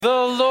The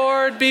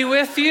Lord be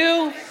with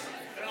you.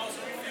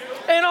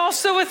 And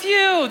also with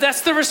you.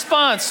 That's the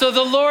response. So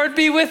the Lord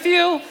be with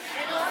you.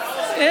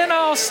 And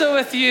also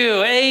with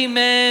you.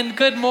 Amen.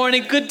 Good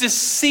morning. Good to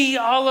see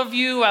all of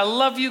you. I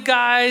love you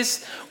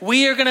guys.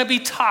 We are going to be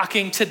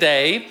talking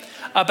today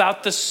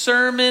about the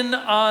Sermon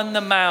on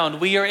the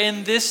Mount. We are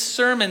in this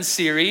sermon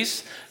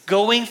series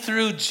going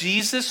through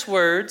Jesus'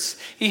 words.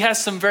 He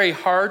has some very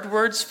hard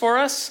words for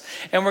us.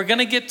 And we're going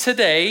to get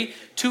today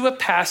to a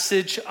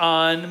passage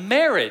on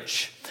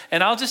marriage.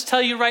 And I'll just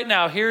tell you right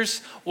now, here's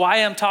why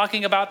I'm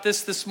talking about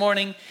this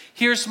morning.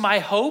 Here's my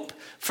hope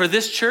for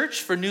this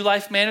church, for New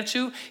Life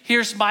Manitou.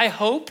 Here's my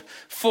hope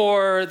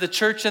for the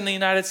church in the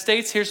United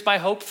States. Here's my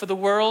hope for the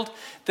world,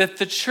 that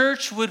the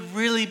church would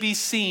really be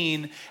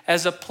seen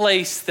as a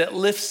place that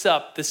lifts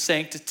up the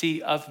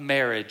sanctity of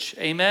marriage.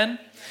 Amen?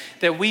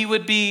 That we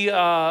would be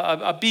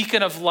a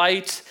beacon of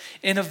light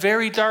in a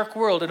very dark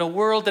world, in a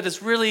world that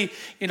has really,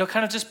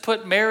 kind of just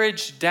put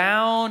marriage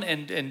down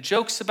and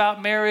jokes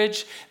about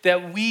marriage,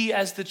 that we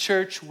as the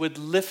church would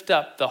lift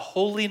up the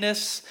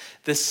holiness,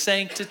 the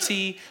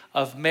sanctity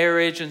of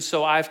marriage. And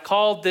so I've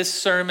called this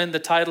sermon, the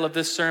title of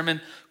this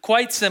sermon,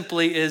 quite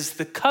simply is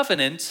The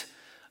Covenant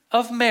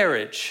of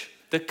Marriage.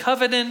 The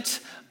Covenant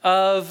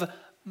of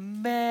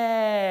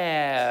Marriage.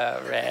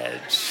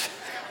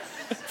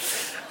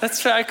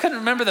 That's right. I couldn't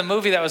remember the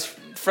movie that was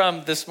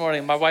from this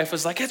morning. My wife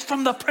was like, it's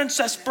from The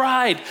Princess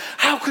Bride.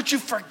 How could you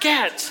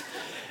forget?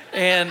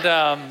 And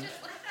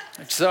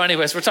so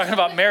anyways, we're talking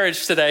about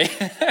marriage today.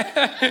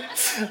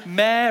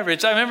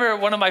 Marriage. I remember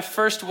one of my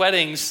first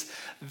weddings,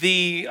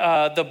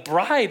 the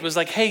bride was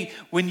like, hey,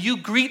 when you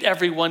greet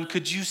everyone,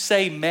 could you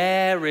say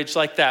marriage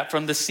like that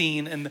from the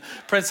scene in The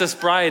Princess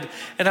Bride?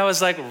 And I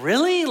was like,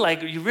 really?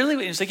 Like, you really?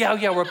 And he's like,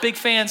 yeah, we're big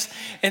fans.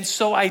 And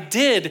so I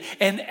did,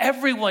 and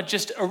everyone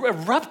just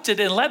erupted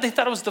and laughed. They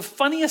thought it was the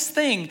funniest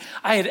thing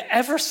I had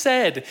ever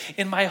said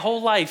in my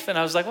whole life. And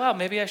I was like, wow,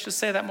 maybe I should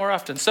say that more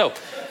often. So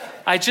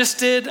I just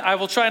did. I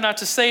will try not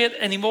to say it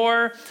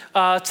anymore.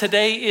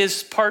 Today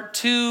is part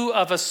 2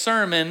 of a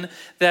sermon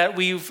that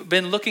we've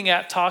been looking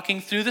at,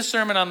 talking through the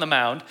Sermon on the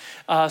Mount.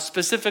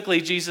 Specifically,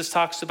 Jesus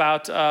talks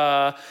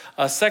about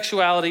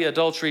sexuality,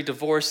 adultery,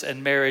 divorce,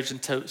 and marriage.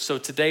 And so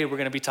today we're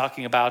going to be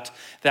talking about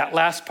that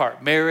last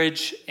part,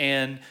 marriage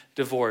and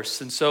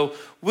divorce. And so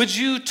would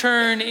you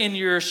turn in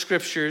your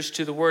scriptures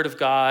to the Word of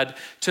God,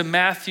 to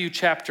Matthew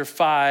chapter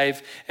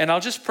 5. And I'll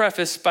just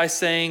preface by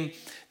saying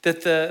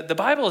that the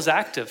Bible is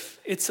active.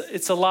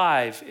 It's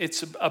alive.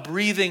 It's a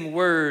breathing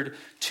word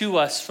to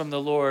us from the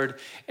Lord.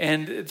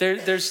 And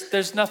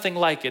there's nothing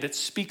like it. It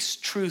speaks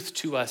truth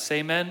to us.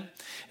 Amen?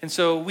 And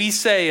so we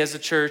say as a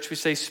church, we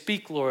say,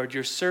 speak, Lord,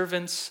 your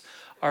servants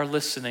are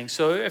listening.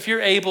 So if you're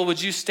able, would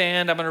you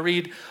stand? I'm going to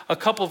read a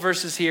couple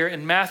verses here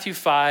in Matthew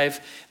 5.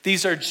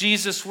 These are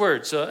Jesus'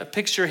 words. So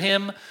picture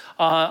him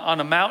on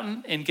a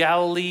mountain in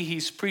Galilee.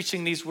 He's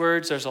preaching these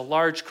words. There's a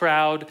large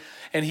crowd.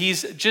 And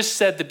he's just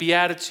said the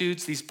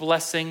Beatitudes, these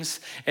blessings,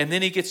 and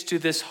then he gets to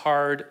this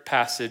hard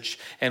passage.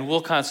 And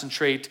we'll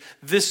concentrate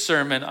this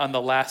sermon on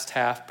the last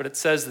half. But it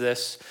says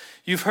this: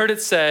 you've heard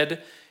it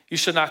said, you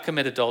should not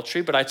commit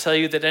adultery. But I tell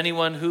you that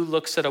anyone who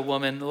looks at a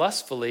woman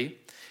lustfully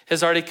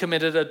has already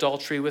committed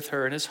adultery with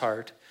her in his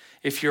heart.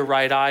 If your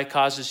right eye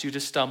causes you to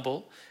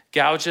stumble,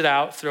 gouge it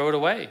out, throw it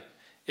away.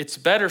 It's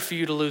better for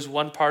you to lose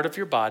one part of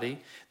your body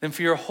than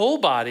for your whole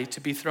body to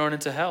be thrown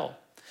into hell.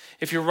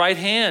 If your right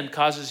hand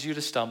causes you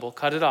to stumble,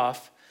 cut it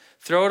off,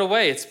 throw it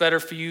away. It's better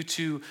for you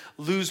to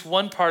lose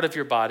one part of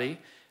your body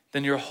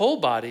than your whole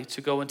body to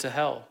go into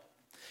hell.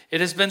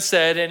 It has been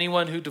said,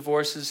 anyone who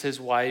divorces his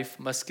wife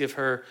must give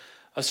her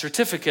a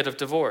certificate of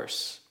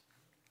divorce.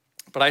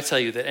 But I tell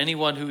you that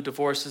anyone who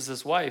divorces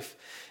his wife,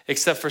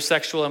 except for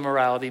sexual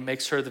immorality,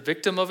 makes her the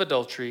victim of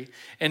adultery,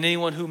 and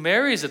anyone who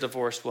marries a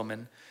divorced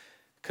woman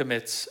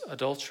commits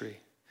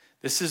adultery.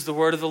 This is the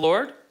word of the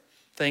Lord.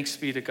 Thanks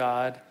be to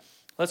God.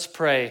 Let's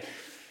pray.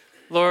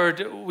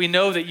 Lord, we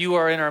know that you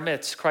are in our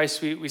midst.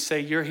 Christ, we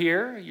say you're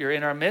here, you're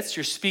in our midst,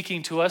 you're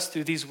speaking to us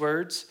through these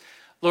words.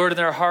 Lord, and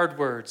they're hard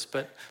words,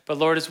 but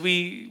Lord, as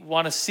we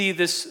want to see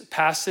this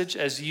passage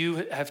as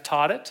you have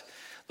taught it,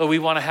 Lord, we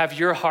want to have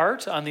your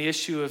heart on the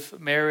issue of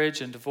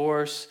marriage and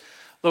divorce.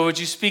 Lord, would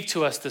you speak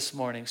to us this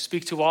morning?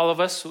 Speak to all of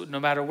us,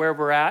 no matter where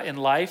we're at in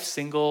life,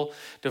 single,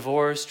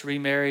 divorced,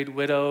 remarried,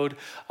 widowed.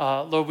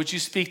 Lord, would you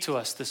speak to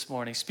us this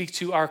morning? Speak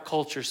to our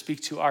culture,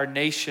 speak to our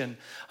nation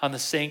on the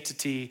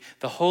sanctity,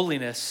 the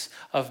holiness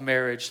of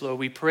marriage. Lord,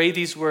 we pray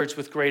these words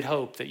with great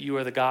hope that you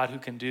are the God who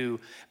can do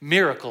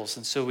miracles.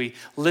 And so we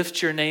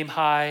lift your name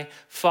high,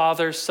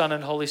 Father, Son,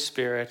 and Holy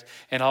Spirit,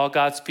 and all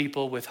God's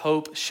people with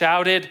hope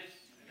shouted,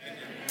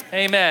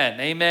 Amen.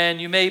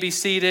 Amen. You may be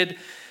seated.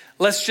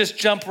 Let's just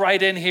jump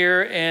right in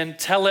here and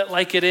tell it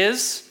like it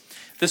is.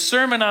 The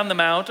Sermon on the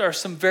Mount are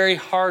some very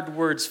hard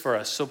words for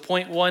us. So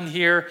point 1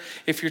 here,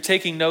 if you're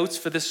taking notes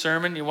for this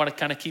sermon, you want to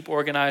kind of keep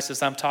organized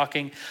as I'm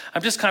talking.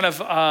 I'm just kind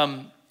of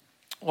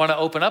want to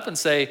open up and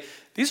say,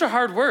 These are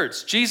hard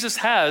words. Jesus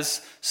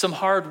has some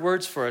hard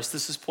words for us.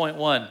 This is point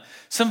one.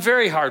 Some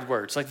very hard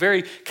words, like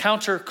very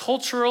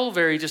countercultural,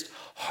 very just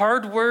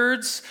hard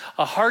words,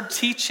 a hard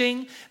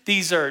teaching.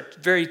 These are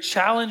very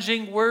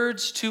challenging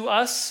words to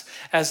us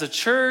as a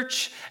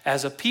church,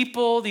 as a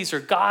people. These are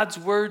God's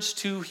words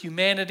to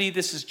humanity.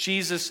 This is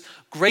Jesus'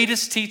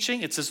 greatest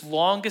teaching. It's his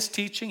longest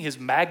teaching, his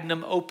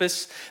magnum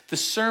opus. The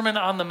Sermon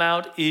on the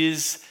Mount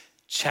is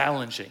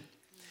challenging.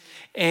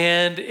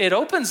 And it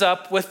opens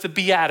up with the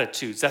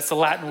Beatitudes. That's the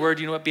Latin word.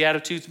 You know what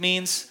Beatitudes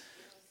means?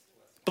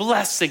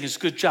 Blessings.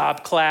 Good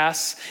job,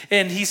 class.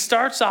 And he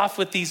starts off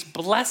with these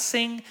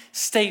blessing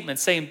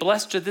statements, saying,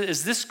 blessed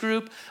is this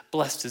group,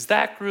 blessed is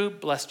that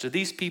group, blessed are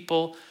these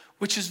people,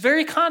 which is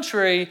very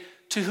contrary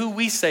to who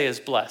we say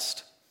is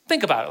blessed.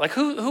 Think about it. Like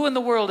who in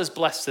the world is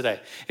blessed today?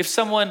 If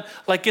someone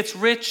like gets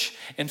rich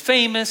and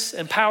famous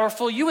and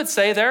powerful, you would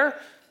say they're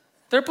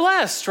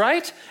blessed,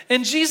 right?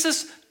 And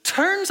Jesus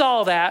turns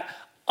all that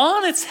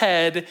on its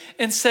head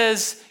and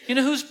says, you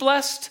know who's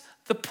blessed?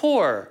 The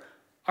poor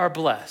are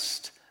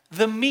blessed.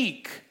 The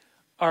meek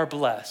are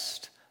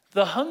blessed.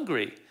 The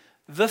hungry,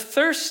 the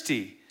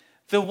thirsty,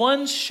 the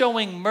ones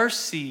showing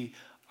mercy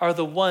are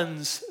the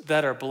ones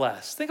that are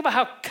blessed. Think about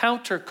how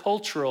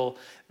countercultural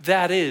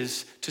that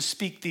is to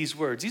speak these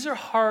words. These are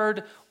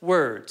hard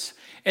words.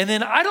 And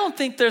then I don't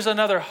think there's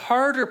another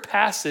harder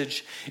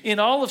passage in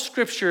all of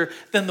Scripture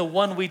than the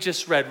one we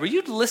just read. Were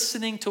you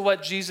listening to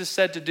what Jesus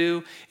said to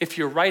do if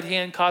your right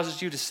hand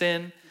causes you to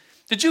sin?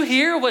 Did you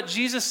hear what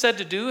Jesus said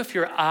to do if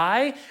your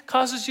eye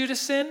causes you to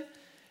sin?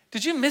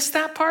 Did you miss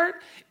that part?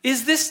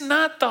 Is this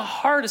not the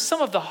hardest,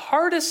 some of the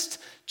hardest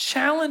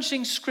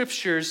challenging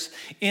scriptures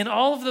in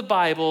all of the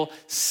Bible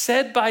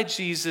said by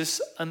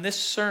Jesus on this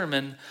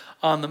Sermon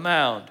on the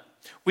Mount?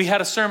 We had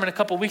a sermon a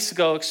couple weeks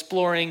ago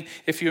exploring,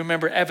 if you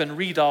remember, Evan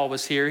Riedel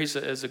was here. He's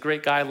a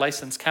great guy,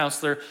 licensed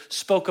counselor,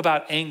 spoke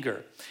about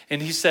anger.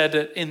 And he said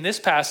that in this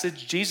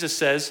passage, Jesus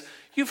says,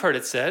 you've heard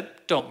it said,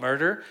 don't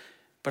murder.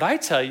 But I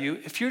tell you,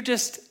 if you're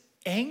just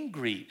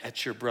angry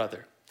at your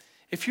brother,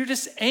 if you're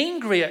just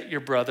angry at your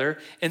brother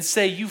and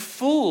say, you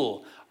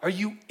fool, or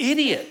you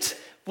idiot,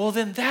 well,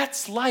 then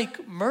that's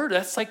like murder.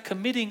 That's like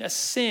committing a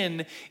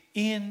sin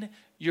in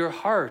your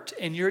heart,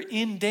 and you're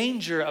in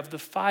danger of the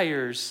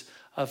fires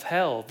of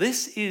hell.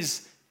 This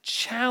is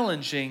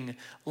challenging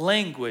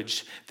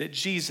language that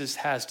Jesus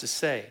has to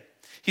say.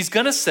 He's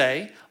going to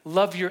say,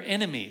 love your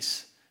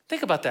enemies.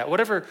 Think about that.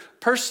 Whatever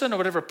person or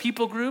whatever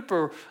people group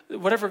or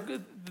whatever,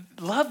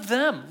 love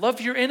them.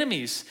 Love your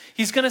enemies.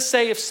 He's going to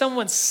say, if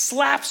someone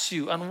slaps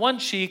you on one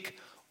cheek,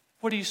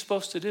 what are you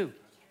supposed to do?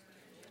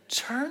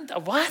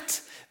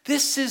 What?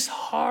 This is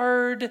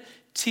hard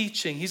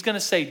teaching. He's going to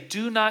say,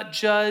 do not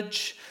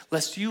judge,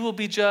 lest you will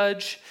be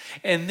judged.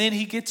 And then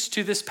he gets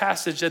to this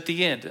passage at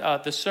the end.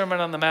 The Sermon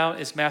on the Mount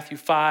is Matthew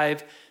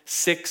 5,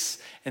 6,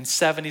 and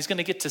 7. He's going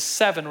to get to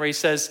 7 where he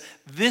says,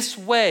 this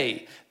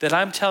way that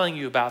I'm telling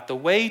you about, the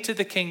way to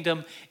the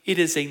kingdom, it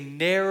is a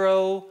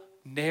narrow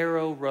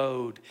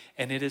road,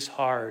 and it is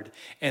hard.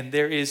 And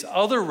there is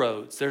other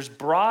roads. There's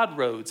broad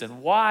roads,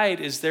 and wide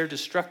is their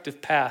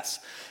destructive paths.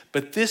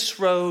 But this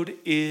road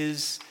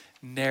is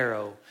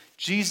narrow.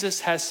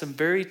 Jesus has some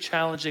very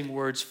challenging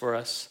words for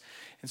us.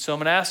 And so I'm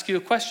going to ask you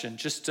a question,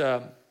 just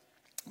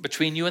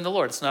between you and the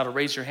Lord. It's not a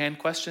raise your hand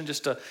question,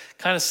 just a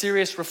kind of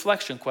serious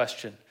reflection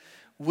question.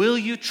 Will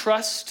you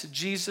trust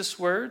Jesus'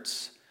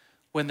 words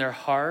when they're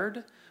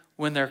hard,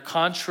 when they're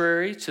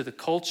contrary to the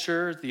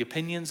culture, the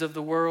opinions of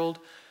the world?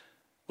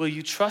 Will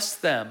you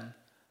trust them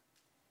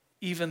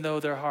even though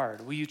they're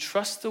hard? Will you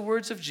trust the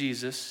words of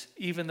Jesus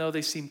even though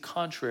they seem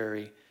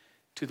contrary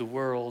to the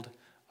world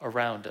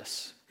around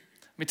us?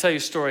 Let me tell you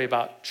a story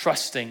about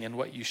trusting and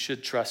what you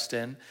should trust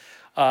in.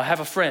 I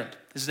have a friend.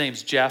 His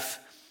name's Jeff.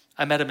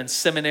 I met him in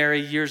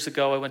seminary years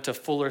ago. I went to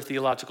Fuller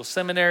Theological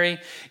Seminary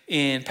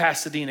in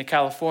Pasadena,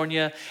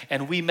 California,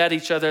 and we met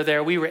each other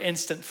there. We were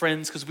instant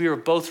friends because we were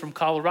both from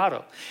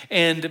Colorado.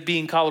 And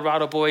being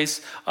Colorado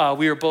boys,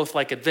 we were both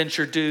like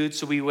adventure dudes,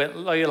 so we went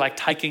like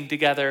hiking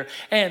together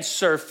and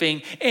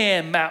surfing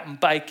and mountain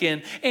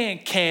biking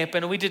and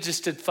camping, and we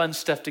just did fun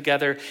stuff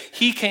together.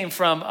 He came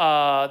from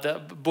the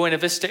Buena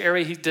Vista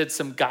area. He did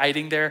some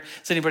guiding there.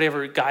 Has anybody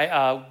ever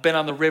been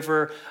on the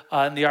river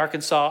in the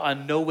Arkansas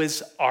on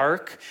Noah's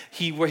Ark?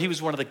 He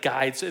was one of the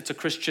guides. It's a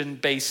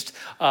Christian-based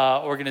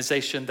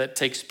organization that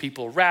takes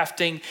people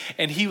rafting,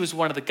 and he was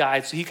one of the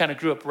guides. So he kind of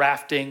grew up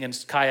rafting and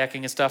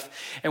kayaking and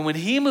stuff. And when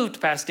he moved to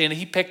Pasadena,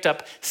 he picked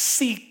up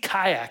sea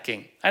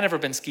kayaking. I've never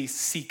been sea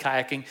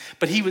kayaking,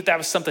 but that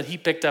was something he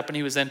picked up and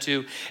he was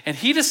into. And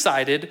he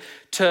decided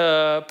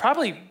to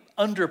probably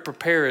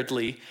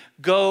underpreparedly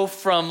go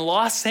from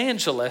Los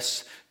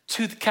Angeles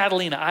to the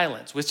Catalina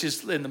Islands, which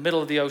is in the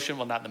middle of the ocean.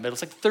 Well, not in the middle.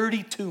 It's like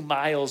 32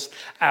 miles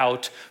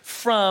out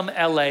from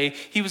LA.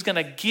 He was going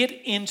to get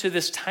into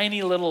this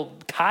tiny little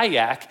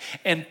kayak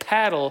and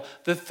paddle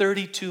the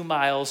 32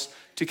 miles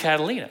to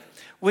Catalina.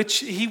 which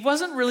he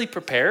wasn't really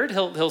prepared.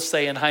 He'll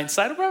say in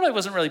hindsight, I probably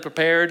wasn't really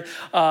prepared.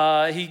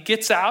 He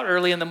gets out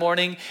early in the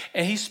morning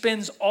and he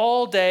spends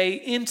all day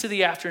into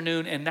the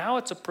afternoon, and now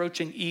it's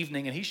approaching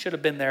evening, and he should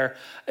have been there,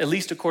 at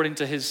least according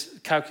to his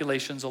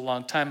calculations a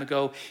long time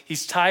ago.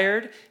 He's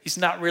tired. He's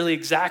not really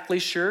exactly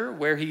sure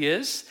where he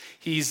is.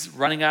 He's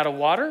running out of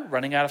water,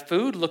 running out of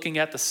food, looking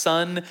at the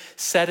sun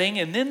setting,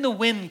 and then the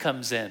wind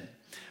comes in.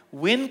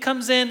 Wind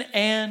comes in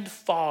and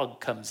fog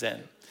comes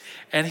in.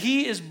 And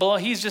he's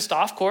just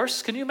off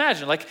course. Can you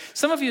imagine? Like,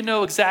 some of you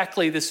know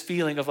exactly this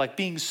feeling of like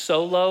being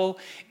solo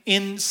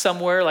in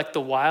somewhere like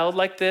the wild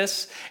like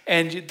this,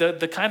 and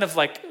the kind of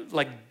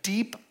like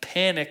deep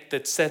panic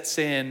that sets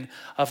in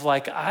of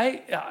like,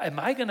 am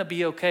I going to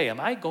be okay? Am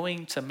I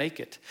going to make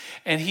it?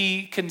 And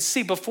he can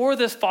see before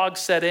this fog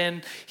set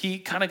in, he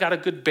kind of got a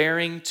good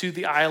bearing to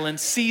the island,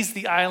 sees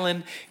the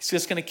island. He's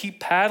just going to keep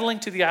paddling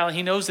to the island.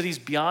 He knows that he's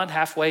beyond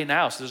halfway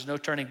now, so there's no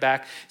turning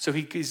back. So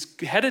he's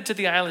headed to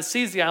the island,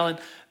 sees the island.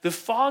 The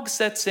fog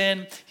sets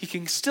in. He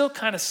can still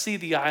kind of see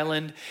the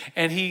island,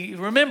 and he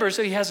remembers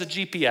that he has a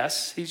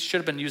GPS. He should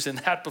have been using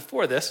that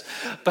before this,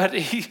 but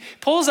he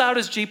pulls out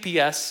his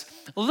GPS,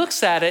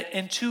 looks at it,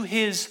 and to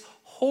his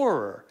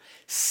horror,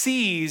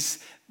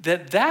 sees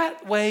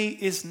that way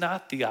is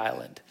not the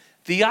island.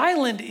 The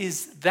island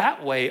is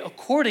that way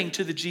according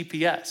to the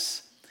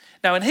GPS.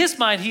 Now, in his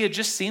mind, he had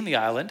just seen the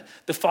island.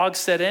 The fog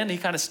set in. He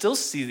kind of still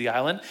sees the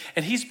island,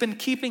 and he's been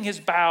keeping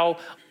his bow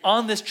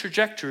on this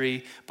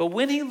trajectory. But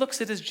when he looks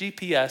at his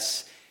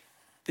GPS,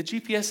 the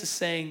GPS is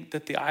saying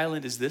that the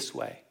island is this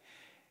way.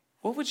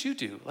 What would you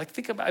do? Like,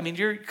 think about,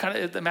 you're kind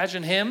of,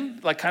 imagine him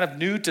like kind of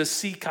new to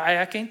sea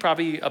kayaking,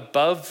 probably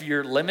above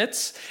your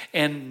limits,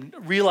 and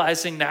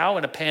realizing now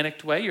in a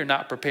panicked way, you're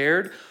not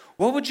prepared.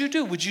 What would you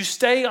do? Would you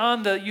stay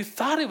on you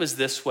thought it was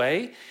this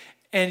way,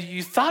 and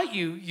you thought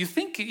you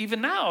think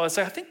even now, it's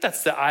like, I think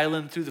that's the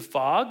island through the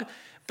fog,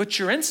 but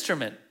your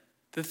instrument,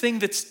 the thing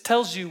that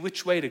tells you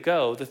which way to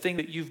go, the thing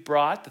that you've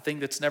brought, the thing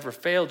that's never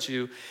failed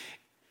you,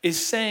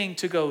 is saying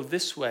to go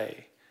this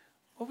way.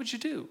 What would you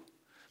do?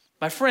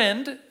 My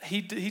friend,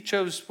 he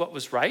chose what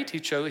was right.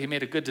 He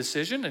made a good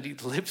decision, and he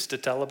lives to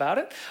tell about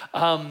it.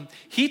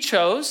 He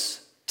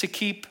chose to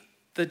keep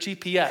the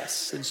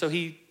GPS, and so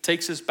he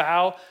takes his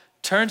bow,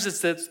 turns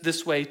it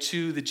this way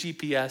to the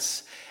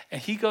GPS,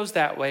 and he goes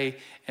that way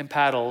and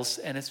paddles,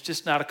 and it's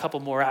just not a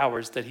couple more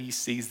hours that he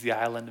sees the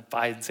island and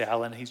finds the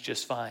island, and he's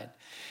just fine.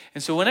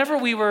 And so whenever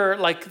we were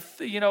like,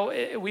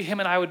 him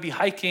and I would be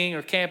hiking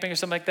or camping or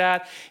something like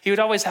that, he would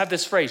always have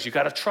this phrase, you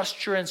got to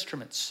trust your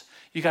instruments.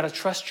 You got to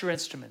trust your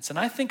instruments. And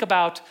I think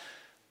about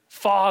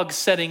fog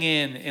setting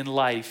in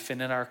life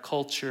and in our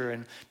culture,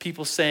 and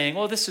people saying,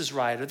 well, this is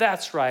right or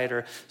that's right.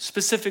 Or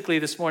specifically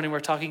this morning,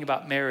 we're talking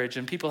about marriage,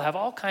 and people have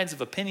all kinds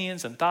of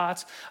opinions and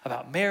thoughts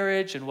about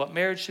marriage and what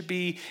marriage should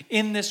be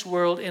in this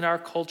world, in our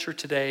culture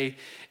today.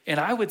 And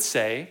I would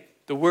say,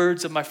 the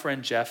words of my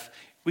friend Jeff,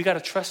 we got to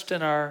trust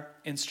in our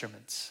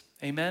instruments.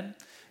 Amen?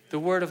 The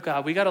word of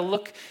God. We got to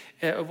look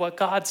at what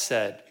God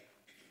said.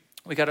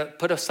 We got to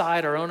put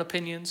aside our own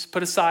opinions,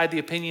 put aside the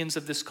opinions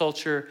of this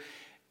culture,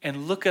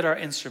 and look at our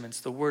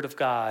instruments, the word of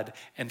God,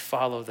 and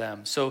follow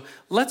them. So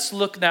let's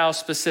look now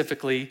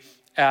specifically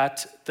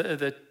at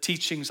the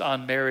teachings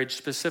on marriage,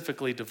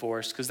 specifically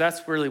divorce, because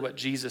that's really what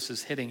Jesus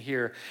is hitting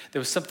here. There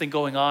was something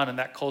going on in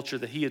that culture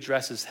that he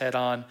addresses head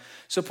on.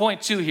 So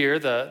point 2 here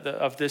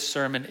of this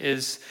sermon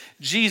is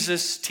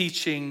Jesus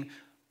teaching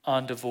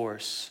on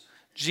divorce.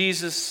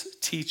 Jesus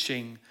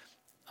teaching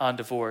on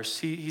divorce.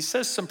 He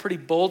says some pretty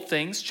bold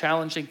things,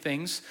 challenging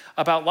things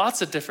about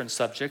lots of different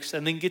subjects,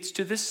 and then gets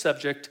to this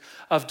subject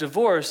of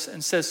divorce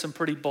and says some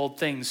pretty bold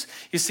things.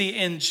 You see,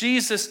 in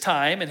Jesus'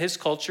 time, in his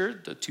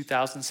culture,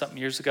 2,000-something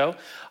years ago,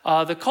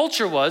 the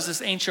culture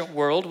this ancient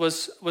world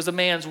was a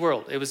man's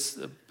world. It was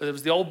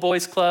the old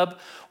boys club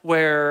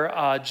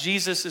where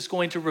Jesus is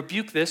going to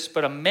rebuke this,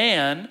 but a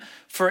man,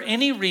 for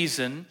any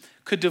reason,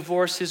 could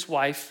divorce his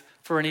wife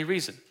for any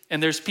reason.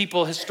 And there's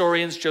people,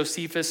 historians,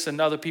 Josephus and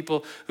other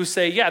people who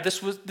say, yeah,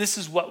 this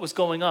is what was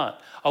going on.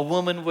 A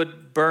woman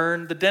would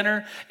burn the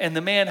dinner, and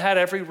the man had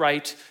every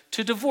right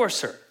to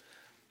divorce her.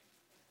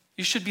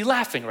 You should be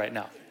laughing right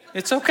now.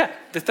 It's okay.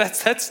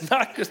 That's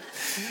not good.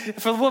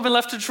 If a woman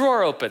left a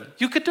drawer open,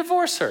 you could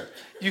divorce her.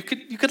 You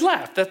could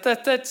laugh.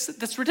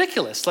 That's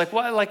ridiculous. Like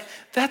why? Like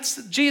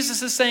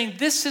Jesus is saying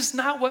this is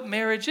not what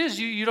marriage is.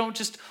 You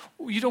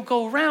don't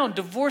go around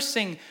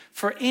divorcing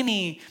for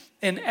any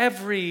and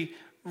every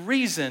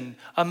reason.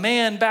 A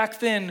man back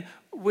then,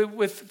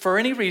 for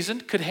any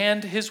reason, could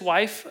hand his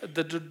wife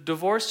the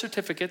divorce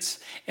certificates,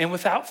 and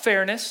without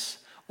fairness,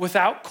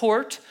 without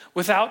court,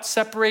 without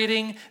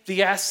separating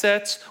the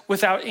assets,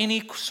 without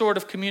any sort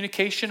of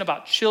communication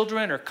about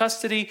children or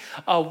custody,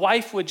 a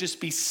wife would just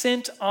be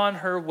sent on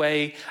her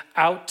way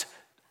out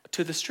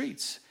to the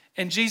streets.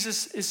 And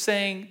Jesus is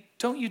saying,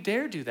 don't you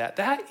dare do that.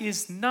 That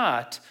is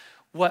not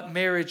what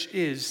marriage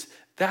is.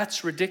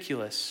 That's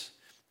ridiculous.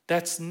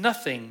 That's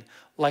nothing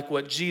like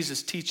what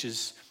Jesus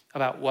teaches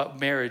about what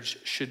marriage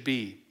should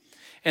be.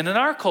 And in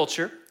our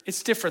culture,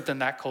 it's different than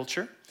that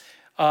culture.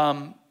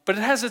 But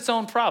it has its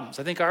own problems.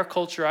 I think our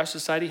culture, our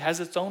society has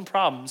its own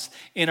problems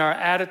in our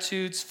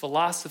attitudes,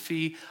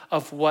 philosophy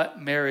of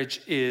what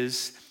marriage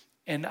is.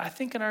 And I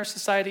think in our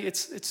society,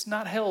 it's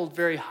not held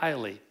very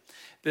highly.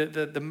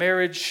 The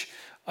marriage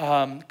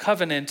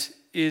covenant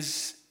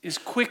is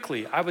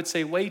quickly, I would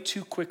say way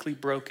too quickly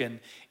broken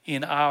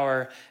in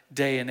our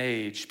day and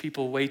age.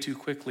 People way too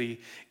quickly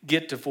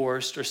get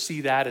divorced or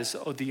see that as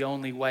the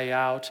only way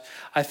out.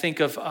 I think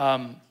of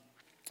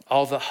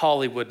all the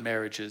Hollywood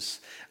marriages.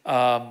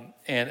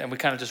 And we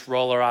kind of just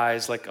roll our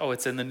eyes like, oh,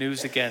 it's in the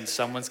news again.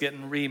 Someone's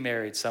getting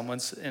remarried.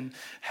 Someone's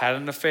had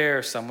an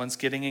affair. Someone's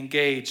getting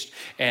engaged.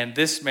 And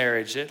this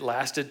marriage, it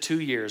lasted 2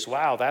 years.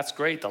 Wow, that's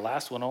great. The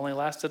last one only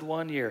lasted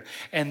 1 year.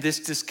 And this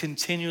just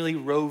continually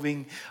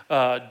roving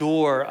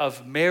door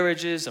of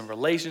marriages and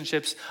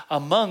relationships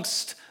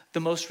amongst the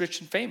most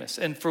rich and famous.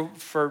 And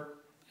for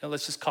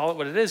let's just call it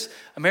what it is.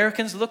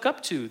 Americans look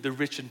up to the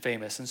rich and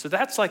famous. And so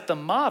that's like the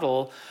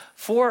model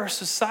for our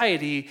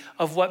society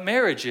of what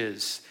marriage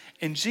is.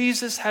 And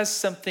Jesus has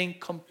something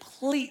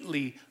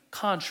completely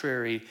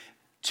contrary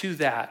to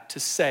that to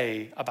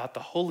say about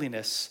the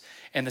holiness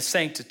and the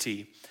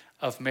sanctity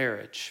of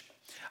marriage.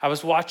 I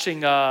was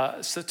watching,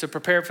 to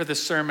prepare for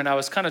this sermon, I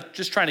was kind of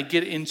just trying to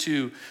get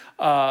into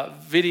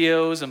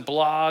videos and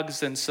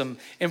blogs and some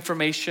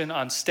information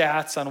on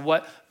stats on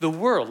what the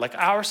world, like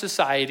our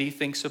society,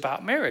 thinks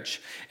about marriage.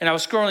 And I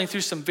was scrolling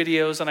through some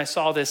videos and I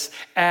saw this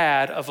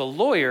ad of a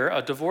lawyer,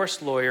 a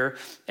divorce lawyer,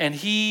 and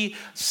he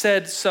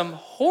said some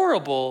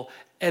horrible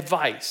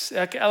advice.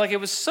 Like it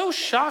was so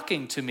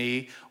shocking to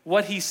me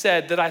what he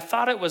said that I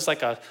thought it was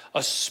like a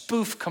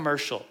spoof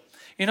commercial.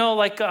 You know,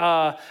 like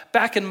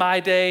back in my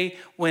day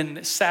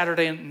when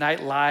Saturday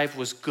Night Live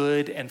was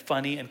good and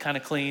funny and kind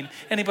of clean.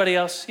 Anybody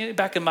else?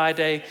 Back in my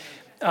day?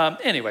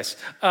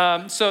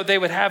 So they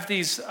would have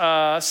these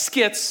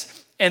skits,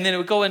 and then it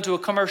would go into a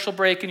commercial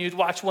break, and you'd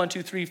watch 1,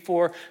 2, 3,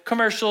 4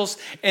 commercials,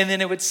 and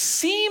then it would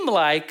seem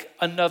like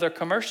another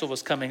commercial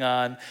was coming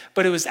on,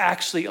 but it was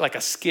actually like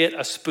a skit,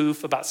 a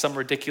spoof about some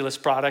ridiculous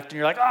product, and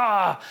you're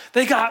like,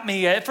 they got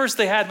me. At first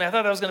they had me. I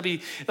thought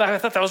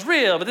that was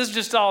real, but this is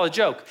just all a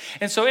joke.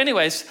 And so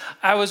anyways,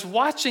 I was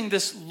watching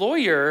this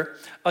lawyer,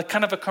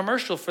 kind of a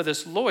commercial for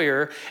this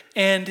lawyer,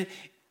 and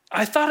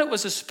I thought it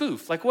was a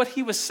spoof. Like what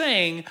he was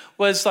saying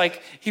was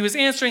like, he was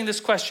answering this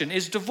question,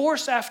 is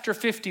divorce after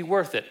 50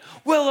 worth it?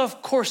 Well,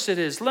 of course it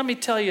is. Let me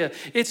tell you,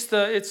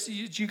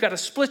 you got to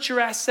split your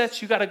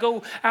assets. You got to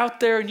go out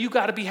there and you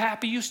got to be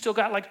happy. You still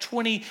got like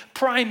 20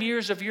 prime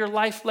years of your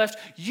life left.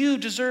 You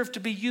deserve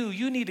to be you.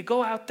 You need to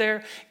go out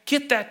there,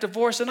 get that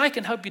divorce, and I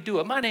can help you do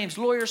it. My name's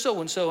lawyer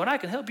so-and-so, and I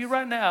can help you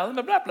right now.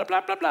 Blah, blah, blah,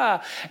 blah, blah,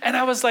 blah. And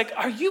I was like,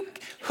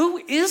 who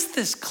is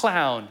this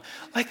clown?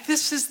 Like,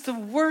 this is the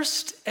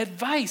worst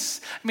advice.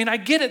 I mean, I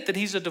get it that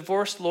he's a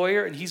divorce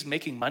lawyer and he's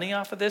making money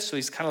off of this. So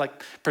he's kind of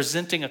like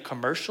presenting a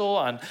commercial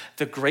on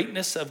the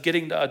greatness of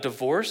getting a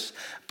divorce.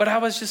 But I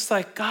was just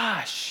like,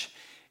 gosh,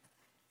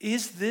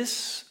 is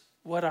this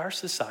what our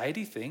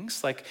society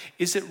thinks? Like,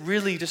 is it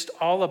really just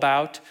all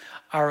about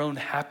our own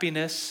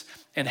happiness,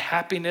 and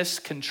happiness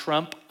can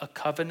trump a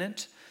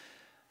covenant?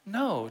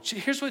 No.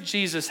 Here's what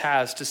Jesus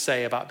has to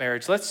say about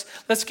marriage.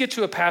 Let's get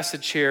to a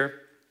passage here.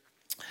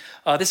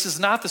 This is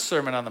not the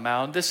Sermon on the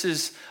Mount. This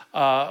is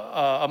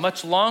a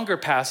much longer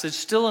passage,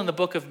 still in the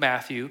book of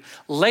Matthew,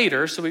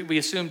 later. So we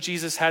assume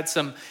Jesus had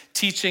some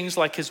teachings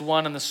like his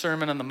one on the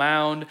Sermon on the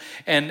Mount.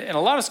 And a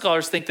lot of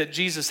scholars think that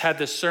Jesus had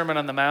this Sermon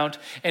on the Mount,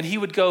 and he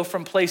would go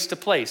from place to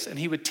place, and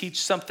he would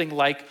teach something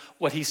like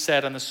what he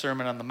said on the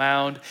Sermon on the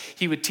Mount.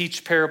 He would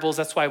teach parables.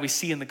 That's why we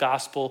see in the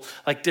gospel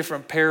like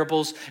different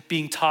parables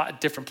being taught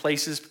at different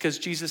places, because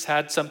Jesus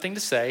had something to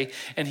say,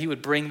 and he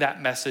would bring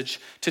that message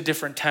to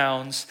different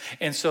towns.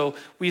 And so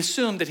we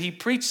assume that he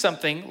preached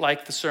something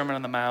like the Sermon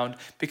on the Mount,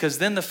 because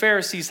then the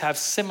Pharisees have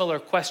similar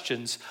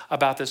questions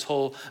about this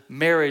whole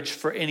marriage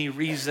for any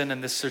reason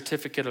and this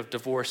certificate of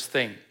divorce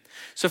thing.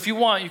 So if you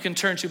want, you can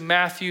turn to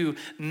Matthew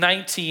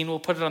 19. We'll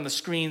put it on the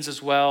screens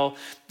as well.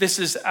 This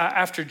is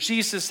after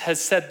Jesus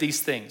has said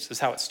these things, is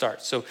how it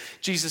starts. So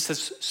Jesus has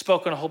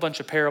spoken a whole bunch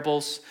of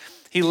parables.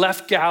 He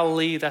left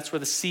Galilee, that's where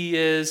the sea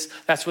is,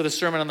 that's where the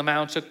Sermon on the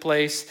Mount took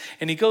place,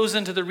 and he goes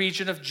into the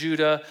region of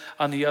Judah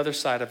on the other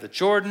side of the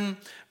Jordan.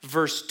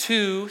 Verse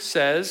 2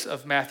 says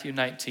of Matthew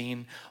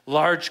 19,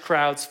 large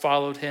crowds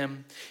followed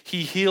him.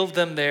 He healed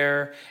them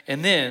there.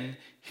 And then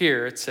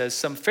here it says,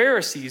 some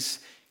Pharisees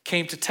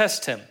came to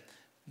test him.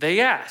 They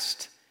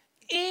asked,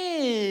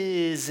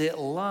 is it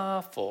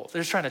lawful?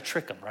 They're trying to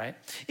trick him, right?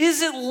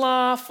 Is it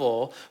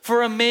lawful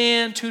for a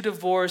man to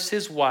divorce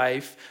his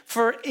wife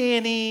for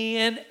any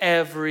and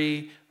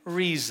every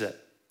reason?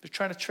 They're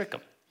trying to trick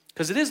him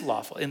because it is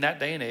lawful. In that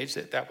day and age,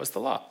 that was the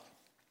law.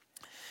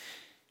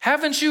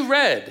 Haven't you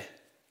read,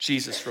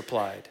 Jesus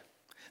replied,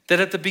 that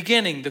at the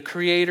beginning the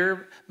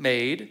Creator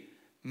made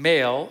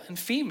male and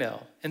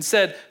female and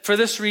said, for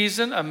this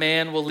reason a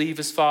man will leave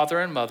his father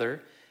and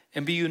mother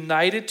and be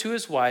united to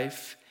his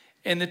wife,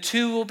 and the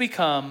two will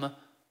become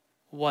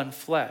one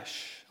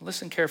flesh.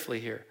 Listen carefully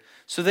here.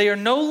 So they are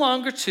no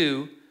longer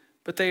two,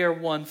 but they are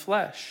one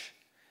flesh.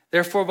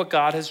 Therefore, what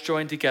God has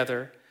joined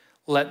together,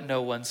 let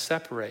no one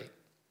separate.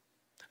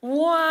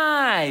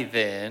 Why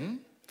then,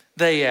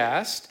 they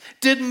asked,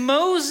 did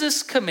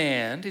Moses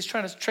command, he's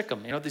trying to trick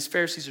them, these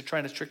Pharisees are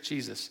trying to trick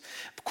Jesus,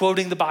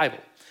 quoting the Bible.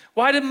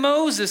 Why did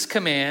Moses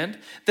command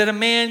that a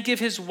man give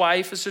his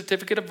wife a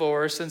certificate of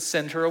divorce and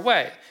send her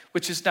away?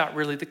 Which is not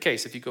really the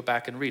case if you go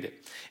back and read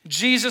it.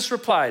 Jesus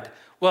replied,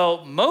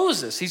 well,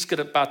 Moses, he's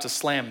about to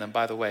slam them,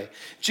 by the way.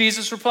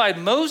 Jesus replied,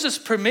 Moses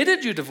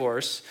permitted you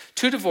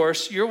to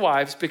divorce your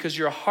wives because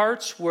your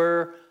hearts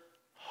were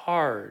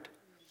hard.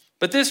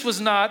 But this was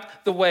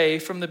not the way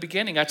from the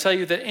beginning. I tell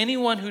you that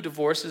anyone who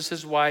divorces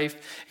his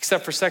wife,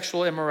 except for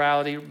sexual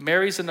immorality,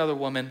 marries another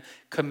woman,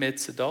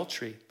 commits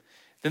adultery.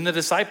 Then the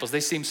disciples, they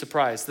seemed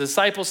surprised. The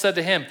disciples said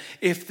to him,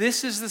 if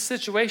this is the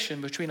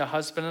situation between a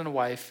husband and a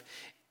wife,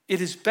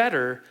 it is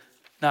better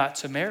not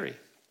to marry.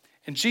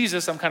 And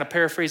Jesus, I'm kind of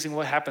paraphrasing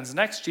what happens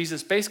next.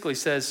 Jesus basically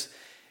says,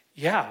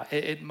 yeah,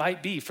 it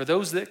might be. For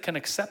those that can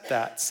accept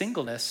that,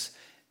 singleness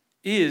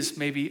is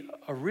maybe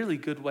a really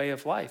good way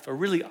of life, a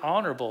really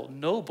honorable,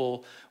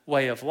 noble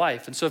way of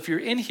life. And so if you're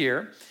in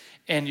here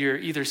and you're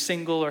either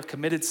single or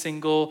committed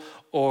single,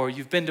 or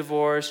you've been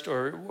divorced,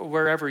 or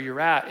wherever you're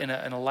at in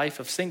a life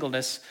of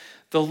singleness,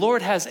 the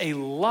Lord has a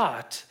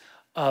lot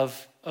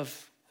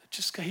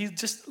he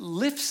just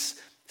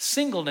lifts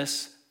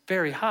singleness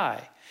very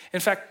high. In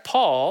fact,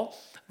 Paul,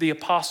 the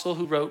apostle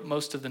who wrote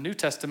most of the New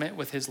Testament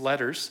with his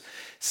letters,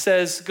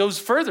 goes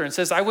further and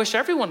says, I wish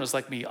everyone was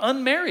like me,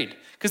 unmarried,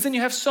 because then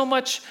you have so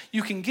much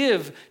you can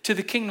give to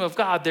the kingdom of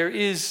God. There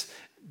is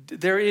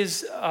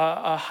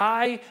a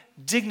high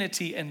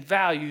dignity and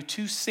value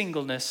to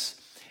singleness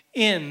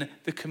in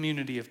the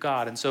community of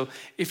God. And so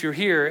if you're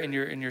here and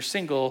you're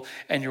single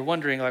and you're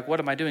wondering, like, what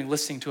am I doing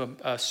listening to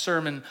a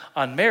sermon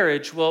on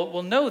marriage?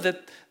 Well, know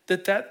that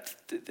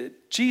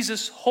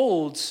Jesus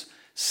holds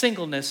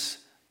singleness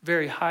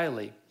very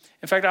highly.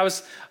 In fact,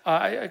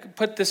 I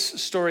put this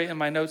story in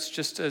my notes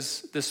just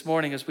as this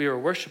morning as we were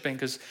worshiping,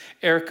 because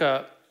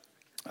Erica,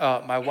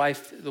 my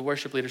wife, the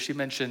worship leader, she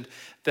mentioned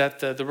that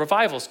the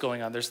revival's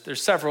going on.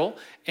 There's several,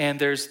 and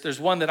there's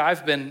one that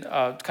I've been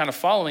kind of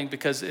following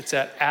because it's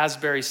at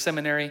Asbury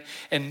Seminary,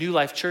 and New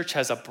Life Church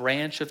has a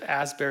branch of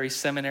Asbury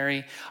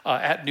Seminary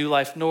at New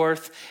Life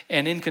North,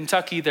 and in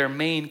Kentucky, their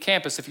main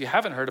campus, if you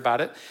haven't heard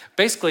about it,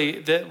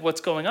 basically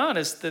what's going on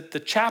is that the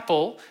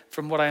chapel,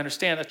 from what I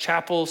understand, a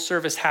chapel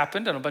service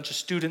happened, and a bunch of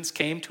students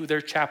came to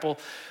their chapel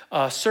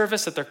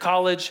service at their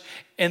college,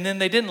 and then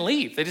they didn't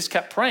leave. They just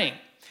kept praying.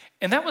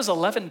 And that was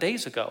 11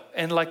 days ago.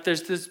 And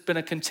there's been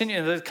a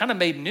continuing, that kind of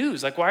made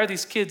news. Like, why are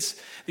these kids,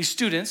 these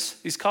students,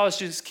 these college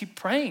students keep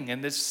praying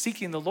and they're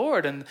seeking the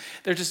Lord, and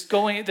they're just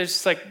going,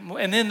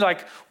 and then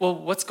well,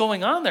 what's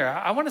going on there?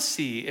 I want to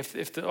see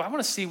I want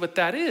to see what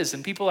that is.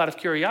 And people out of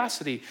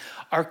curiosity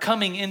are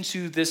coming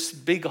into this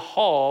big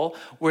hall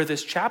where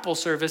this chapel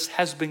service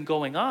has been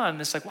going on.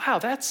 And it's like, wow,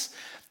 that's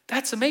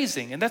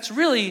amazing. And that's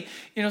really,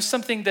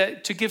 something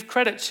that, to give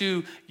credit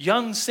to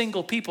young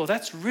single people,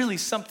 that's really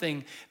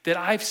something that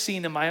I've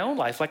seen in my own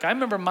life. Like, I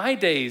remember my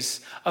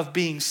days of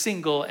being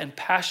single and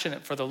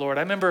passionate for the Lord.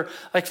 I remember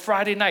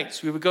Friday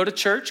nights, we would go to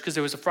church because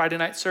there was a Friday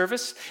night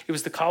service. It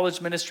was the college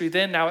ministry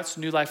then. Now it's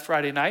New Life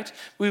Friday night.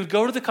 We would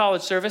go to the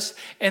college service,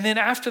 and then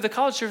after the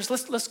college service,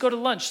 let's go to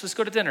lunch. Let's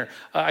go to dinner.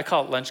 I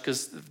call it lunch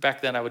because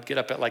back then I would get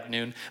up at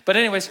noon. But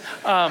anyways,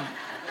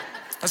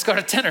 let's go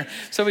to dinner.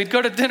 So we'd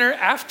go to dinner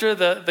after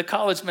the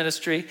college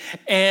ministry,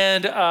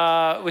 and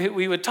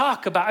we would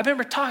talk about, I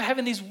remember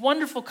having these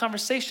wonderful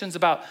conversations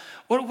about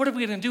what are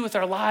we going to do with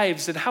our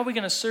lives and how are we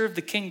going to serve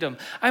the kingdom.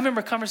 I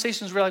remember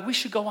conversations where we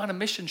should go on a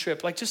mission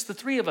trip, just the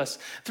three of us,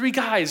 three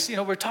guys,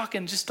 we're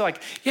talking just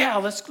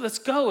let's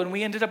go. And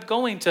we ended up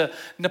going to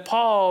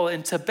Nepal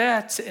and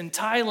Tibet and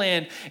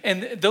Thailand,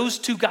 and those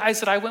two guys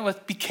that I went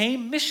with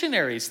became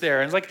missionaries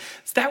there. And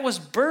that was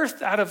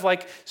birthed out of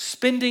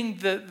spending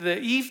the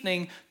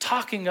evening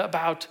talking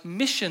about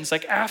missions,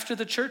 after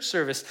the church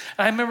service.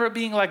 And I remember it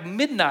being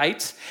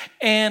midnight,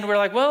 and we're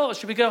well,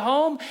 should we go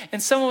home?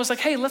 And someone was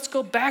hey, let's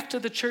go back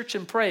to the church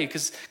and pray,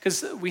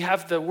 because we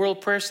have the World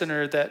Prayer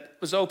Center that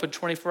was open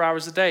 24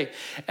 hours a day.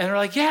 And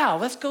they're yeah,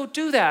 let's go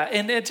do that.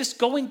 And just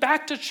going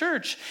back to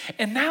church.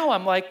 And now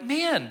I'm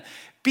man,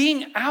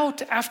 being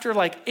out after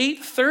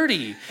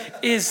 8:30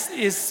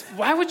 is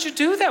why would you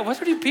do that?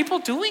 What are you people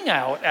doing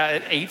out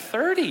at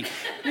 8:30? You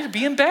need to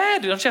be in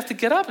bed. Don't you have to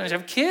get up? Don't you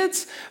have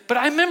kids? But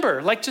I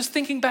remember just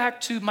thinking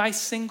back to my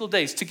single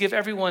days, to give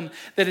everyone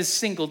that is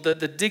single the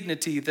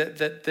dignity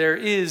that there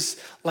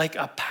is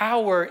a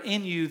power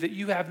in you that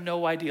you have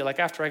no idea.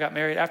 After I got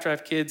married, after I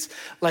have kids,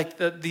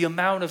 the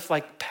amount of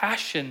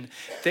passion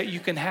that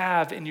you can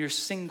have in your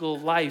single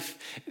life.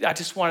 I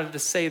just wanted to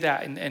say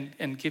that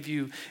and give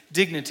you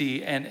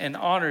dignity and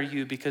honor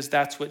you, because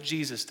that's what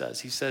Jesus does.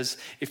 He says,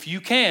 if you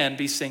can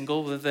be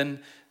single, then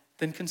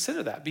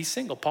consider that. Be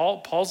single.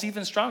 Paul's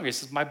even stronger. He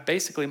says,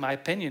 basically my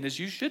opinion is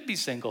you should be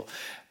single.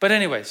 But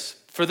anyways,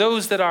 for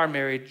those that are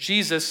married,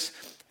 Jesus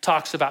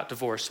talks about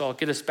divorce. So I'll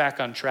get us back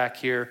on track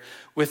here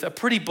with a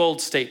pretty bold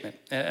statement.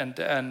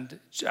 And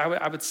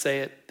I would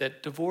say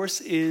that divorce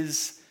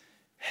is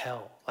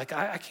hell. Like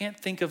I can't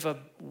think of a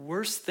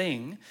worse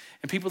thing.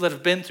 And people that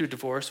have been through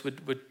divorce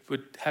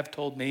would have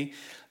told me,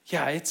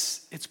 yeah,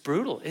 it's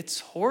brutal.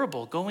 It's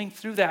horrible. Going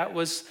through that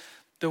was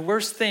the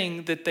worst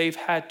thing that they've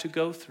had to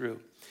go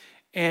through.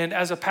 And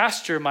as a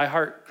pastor, my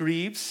heart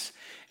grieves.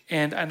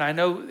 And I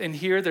know in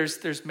here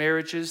there's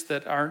marriages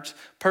that aren't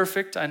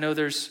perfect. I know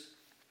there's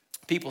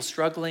people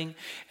struggling.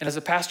 And as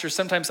a pastor,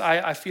 sometimes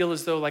I feel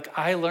as though like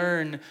I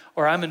learn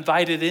or I'm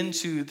invited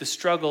into the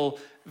struggle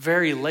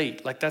very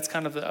late. Like that's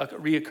kind of a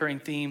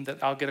reoccurring theme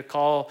that I'll get a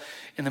call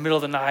in the middle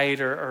of the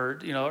night or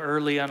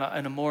early in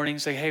a morning,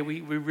 say, hey,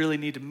 we really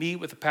need to meet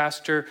with the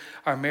pastor.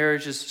 Our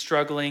marriage is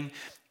struggling.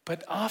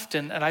 But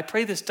often, and I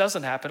pray this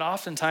doesn't happen,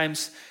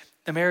 oftentimes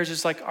the marriage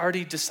is like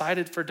already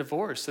decided for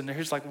divorce. And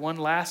here's like one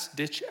last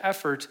ditch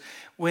effort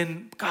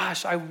when,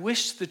 gosh, I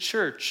wish the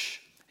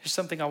church, here's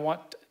something I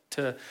want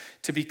to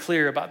be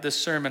clear about this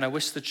sermon. I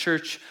wish the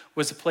church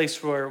was a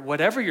place where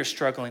whatever you're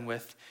struggling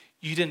with,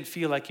 you didn't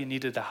feel like you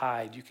needed to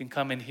hide. You can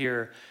come in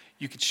here.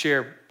 You could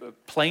share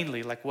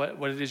plainly like what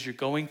it is you're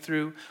going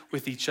through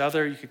with each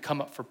other. You could come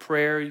up for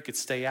prayer. You could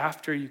stay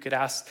after. You could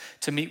ask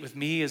to meet with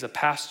me as a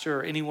pastor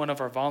or any one of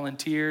our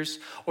volunteers,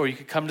 or you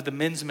could come to the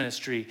men's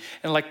ministry.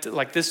 And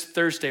like this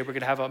Thursday, we're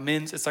going to have a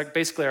men's, it's like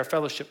basically our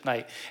fellowship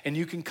night. And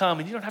you can come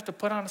and you don't have to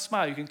put on a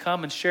smile. You can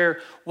come and share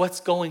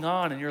what's going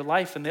on in your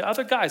life. And the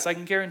other guys, I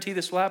can guarantee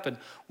this will happen,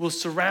 will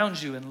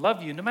surround you and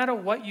love you no matter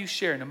what you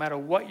share, no matter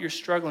what you're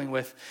struggling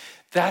with.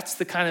 That's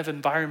the kind of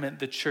environment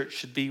the church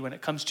should be when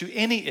it comes to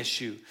any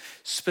issue,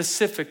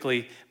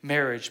 specifically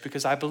marriage,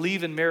 because I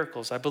believe in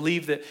miracles. I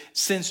believe that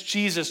since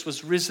Jesus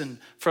was risen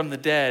from the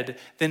dead,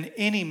 then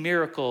any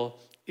miracle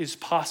is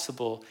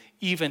possible,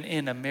 even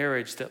in a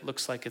marriage that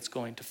looks like it's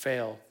going to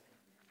fail.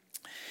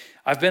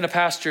 I've been a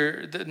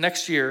pastor.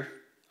 Next year,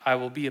 I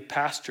will be a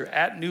pastor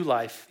at New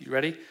Life. You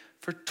ready?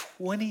 For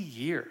 20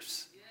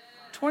 years.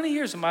 20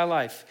 years of my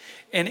life.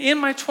 And in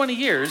my 20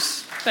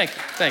 years, thank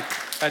you.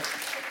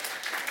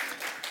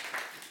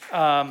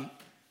 I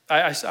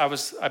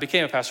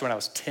became a pastor when I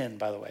was 10,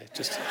 by the way,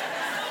 just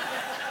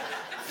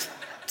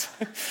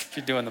if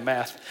you're doing the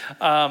math.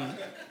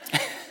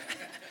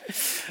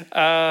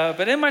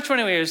 But in my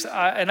 20 years,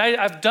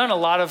 I've done a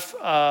lot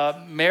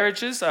of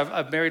marriages.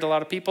 I've married a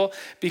lot of people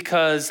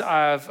because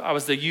I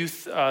was the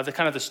youth,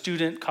 the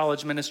student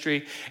college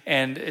ministry,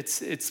 and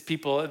it's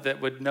people that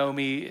would know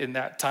me in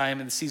that time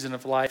in the season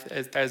of life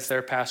as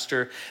their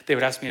pastor. They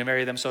would ask me to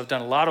marry them. So I've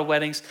done a lot of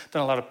weddings,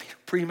 done a lot of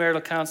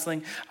premarital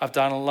counseling. I've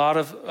done a lot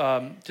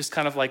of just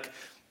kind of like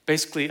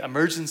basically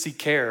emergency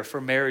care for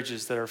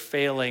marriages that are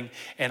failing,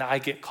 and I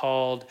get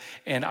called,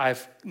 and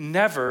I've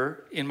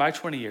never in my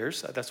 20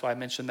 years, that's why I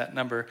mentioned that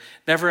number,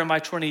 never in my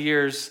 20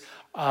 years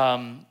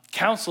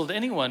counseled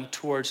anyone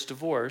towards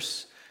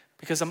divorce,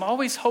 because I'm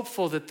always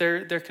hopeful that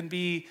there can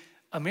be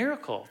a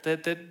miracle,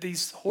 that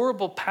these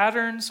horrible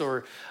patterns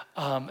or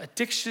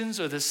addictions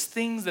or these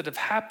things that have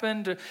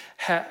happened,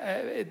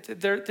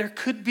 there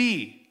could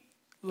be,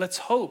 let's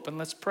hope and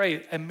let's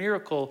pray, a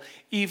miracle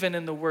even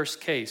in the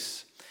worst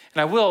case. And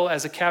I will,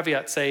 as a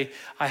caveat, say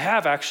I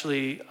have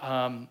actually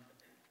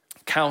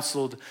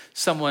counseled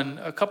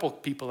a couple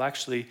people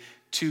actually,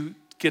 to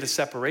get a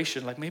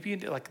separation. Like maybe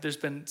like there's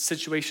been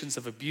situations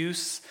of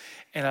abuse,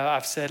 and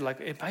I've said like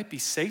it might be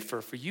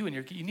safer for you,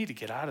 and you need to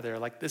get out of there.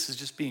 Like this is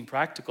just being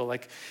practical.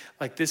 Like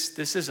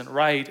this isn't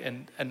right.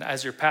 And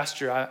as your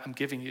pastor, I'm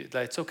giving you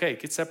that it's okay.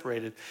 Get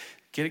separated,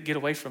 get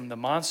away from the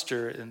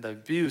monster and the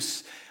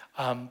abuse.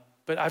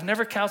 But I've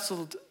never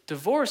counseled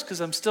divorce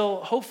because I'm still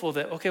hopeful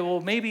that, okay, well,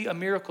 maybe a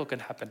miracle can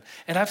happen.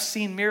 And I've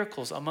seen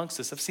miracles amongst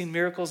us. I've seen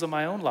miracles in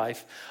my own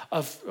life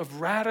of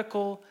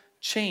radical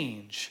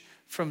change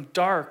from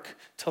dark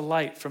to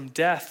light, from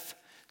death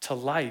to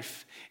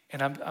life.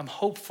 And I'm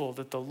hopeful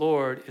that the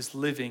Lord is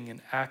living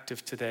and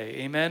active today.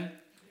 Amen?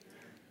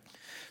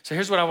 So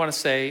here's what I want to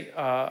say,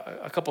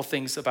 a couple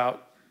things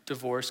about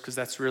divorce, because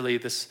that's really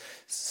this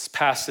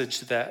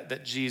passage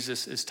that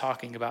Jesus is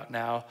talking about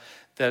now,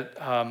 that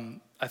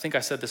I think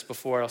I said this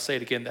before, I'll say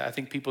it again, that I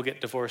think people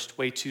get divorced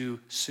way too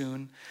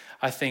soon.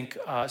 I think,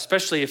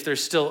 especially if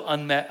there's still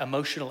unmet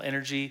emotional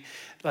energy,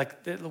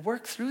 like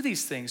work through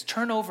these things,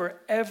 turn over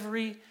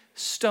every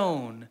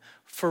stone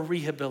for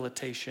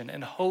rehabilitation,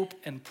 and hope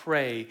and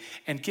pray,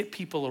 and get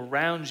people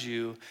around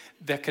you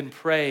that can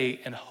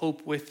pray and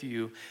hope with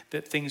you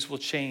that things will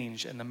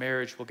change and the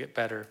marriage will get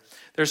better.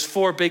 There's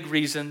 4 big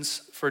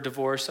reasons for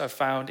divorce I've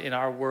found in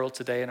our world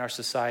today, in our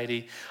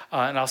society,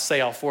 and I'll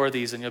say all 4 of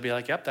these and you'll be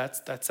like, yep,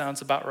 that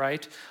sounds about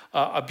right.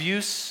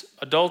 Abuse,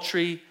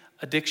 adultery,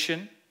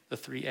 addiction, the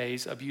 3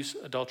 A's, abuse,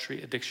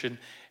 adultery, addiction,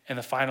 and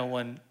the final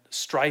one,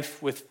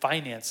 strife with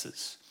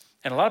finances.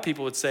 And a lot of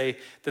people would say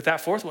that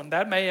 4th one,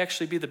 that may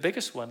actually be the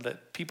biggest one,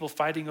 that people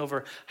fighting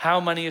over how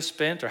money is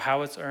spent or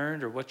how it's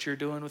earned or what you're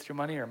doing with your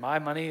money or my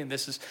money. And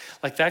this is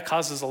like, that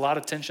causes a lot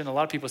of tension. A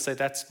lot of people say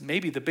that's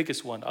maybe the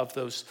biggest one of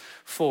those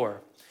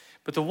 4.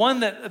 But the one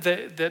that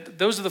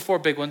those are the 4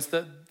 big ones.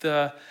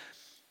 The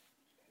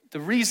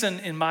reason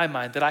in my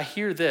mind that I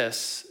hear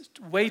this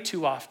way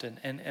too often,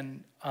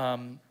 and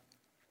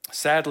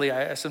sadly,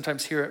 I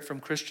sometimes hear it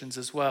from Christians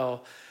as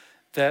well,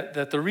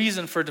 that the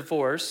reason for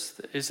divorce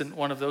isn't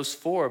one of those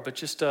four, but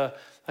just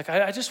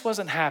I just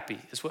wasn't happy,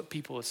 is what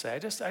people would say. I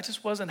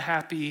just wasn't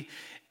happy,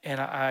 and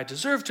I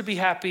deserve to be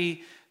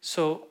happy.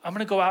 So I'm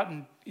going to go out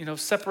and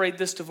separate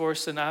this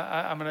divorce, and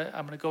I'm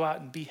going to go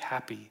out and be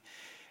happy.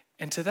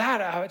 And to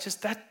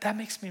that, that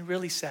makes me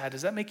really sad.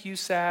 Does that make you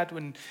sad?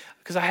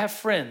 Because I have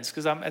friends,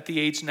 because I'm at the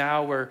age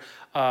now where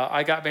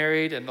I got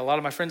married, and a lot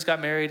of my friends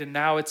got married, and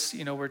now it's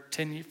we're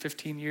 10,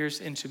 15 years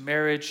into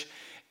marriage.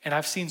 And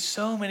I've seen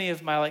so many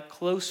of my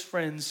close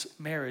friends'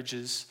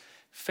 marriages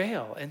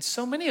fail. And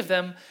so many of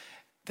them,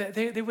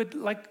 they would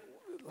like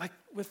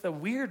with a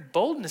weird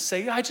boldness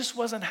say, I just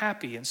wasn't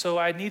happy. And so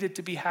I needed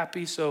to be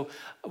happy, so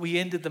we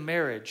ended the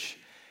marriage.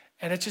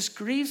 And it just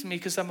grieves me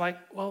because I'm like,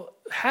 well,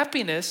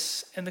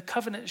 happiness and the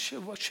covenant,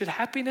 should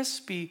happiness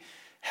be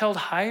held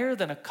higher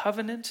than a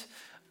covenant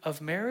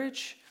of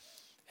marriage?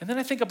 And then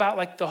I think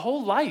about the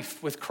whole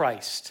life with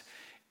Christ.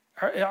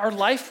 Our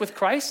life with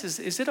Christ,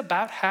 is it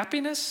about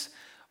happiness?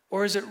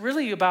 Or is it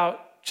really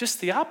about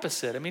just the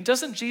opposite? I mean,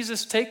 doesn't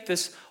Jesus take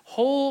this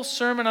whole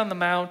Sermon on the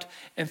Mount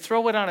and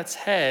throw it on its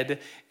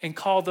head and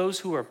call those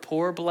who are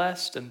poor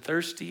blessed and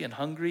thirsty and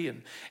hungry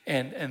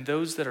and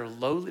those that are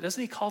lowly? Doesn't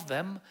he call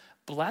them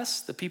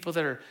blessed, the people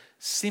that are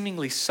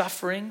seemingly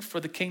suffering for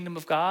the kingdom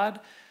of God?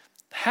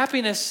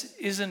 Happiness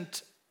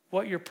isn't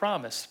what you're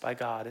promised by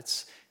God.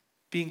 It's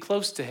being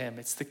close to him.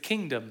 It's the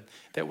kingdom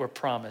that we're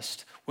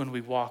promised when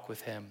we walk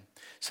with him.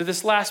 So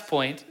this last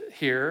point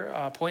here,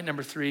 point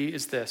number 3,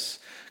 is this.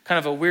 Kind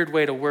of a weird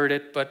way to word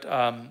it, but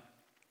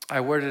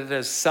I worded it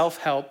as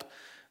self-help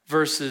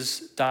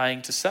versus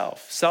dying to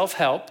self.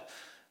 Self-help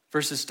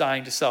versus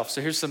dying to self.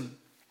 So here's some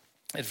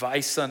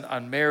advice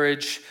on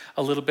marriage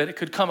a little bit. It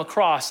could come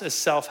across as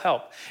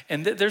self-help.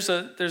 And there's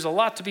a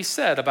lot to be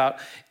said about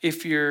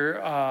if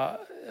your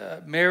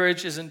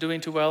marriage isn't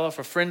doing too well, if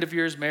a friend of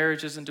yours'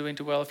 marriage isn't doing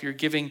too well, if you're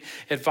giving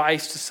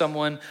advice to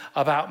someone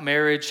about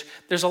marriage,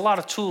 there's a lot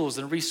of tools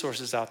and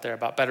resources out there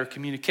about better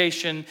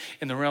communication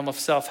in the realm of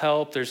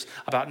self-help. There's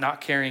about not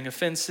carrying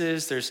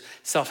offenses. There's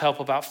self-help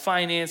about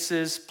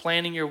finances,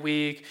 planning your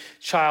week,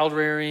 child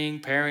rearing,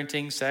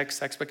 parenting,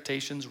 sex,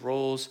 expectations,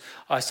 roles.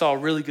 I saw a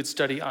really good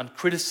study on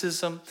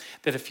criticism,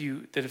 that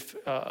if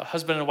a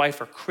husband and a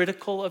wife are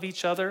critical of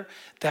each other,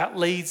 that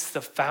lays the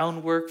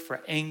groundwork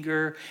for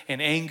anger,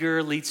 and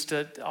anger leads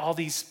to all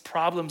these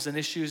problems and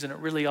issues, and it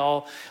really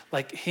all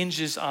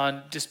hinges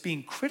on just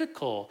being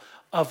critical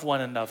of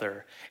one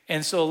another.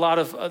 And so a lot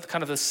of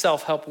kind of the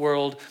self-help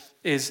world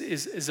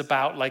is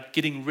about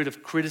getting rid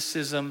of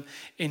criticism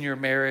in your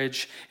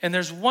marriage. And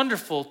there's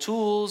wonderful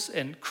tools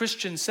and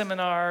Christian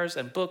seminars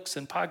and books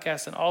and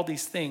podcasts and all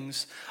these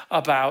things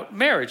about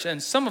marriage.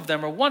 And some of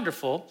them are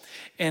wonderful.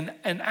 And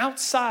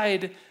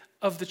outside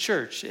of the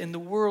church, in the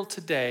world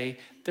today,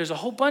 there's a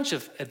whole bunch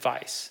of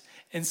advice.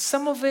 And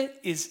some of it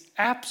is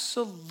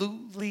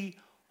absolutely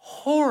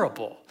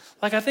horrible.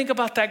 I think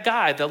about that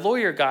guy, the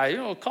lawyer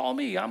guy, call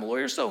me, I'm a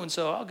lawyer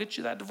so-and-so, I'll get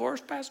you that divorce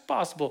fast as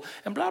possible,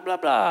 and blah, blah,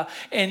 blah.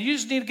 And you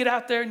just need to get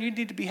out there and you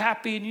need to be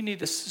happy and you need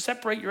to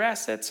separate your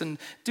assets and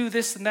do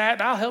this and that,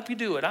 and I'll help you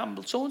do it.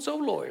 I'm so-and-so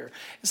lawyer.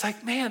 It's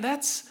man,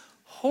 that's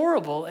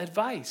horrible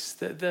advice.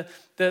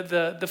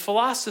 The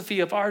philosophy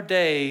of our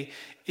day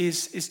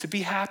is to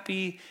be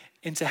happy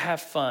and to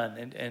have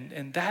fun.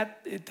 And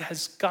that it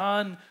has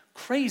gone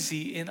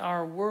crazy in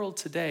our world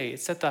today.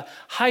 It's at the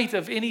height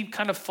of any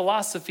kind of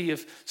philosophy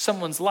of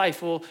someone's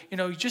life. Well,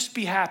 you just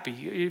be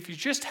happy. If you're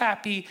just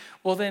happy,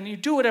 well, then you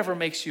do whatever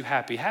makes you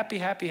happy. Happy,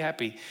 happy,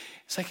 happy.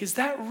 It's is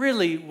that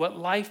really what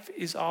life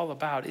is all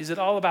about? Is it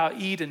all about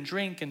eat and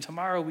drink and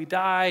tomorrow we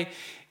die?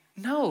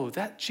 No,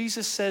 that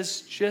Jesus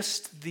says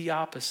just the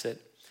opposite.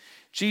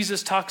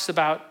 Jesus talks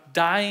about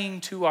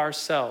dying to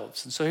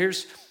ourselves. And so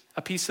here's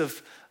a piece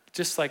of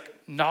just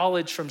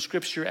knowledge from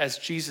Scripture as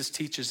Jesus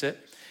teaches it,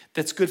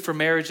 that's good for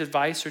marriage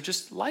advice or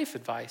just life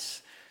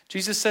advice.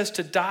 Jesus says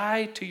to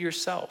die to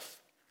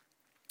yourself.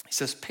 He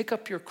says, pick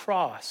up your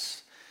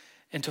cross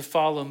and to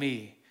follow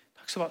me. He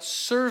talks about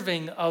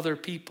serving other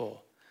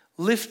people,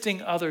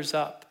 lifting others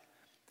up.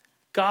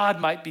 God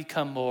might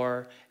become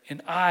more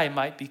and I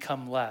might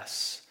become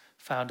less,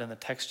 found in the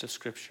text of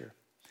Scripture.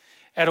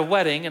 At a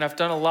wedding, and I've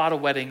done a lot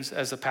of weddings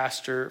as a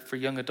pastor for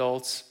young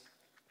adults,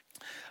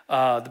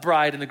 the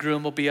bride and the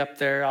groom will be up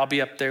there. I'll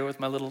be up there with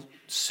my little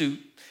suit.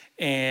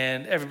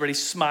 And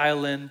everybody's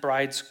smiling,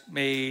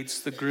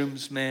 bridesmaids, the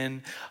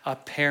groomsmen,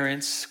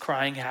 parents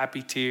crying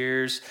happy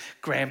tears,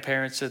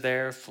 grandparents are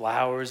there,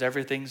 flowers,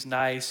 everything's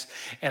nice.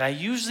 And I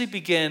usually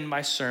begin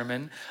my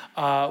sermon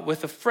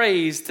with a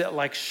phrase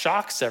that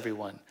shocks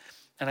everyone.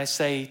 And I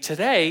say,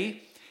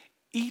 today,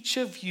 each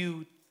of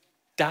you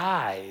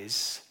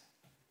dies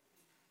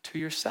to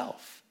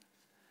yourself.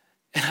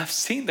 And I've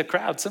seen the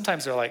crowd.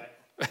 Sometimes they're like,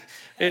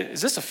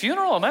 is this a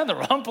funeral? Am I in the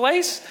wrong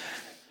place?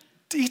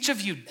 Each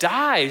of you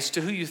dies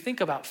to who you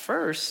think about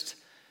first.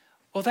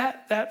 Well,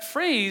 that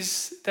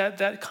phrase,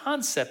 that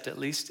concept at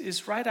least,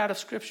 is right out of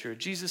Scripture.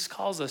 Jesus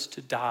calls us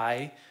to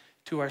die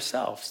to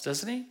ourselves,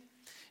 doesn't he?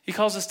 He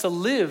calls us to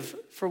live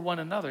for one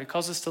another. He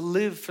calls us to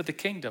live for the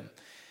kingdom.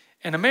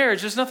 And a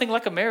marriage, there's nothing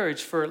like a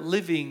marriage for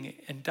living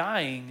and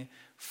dying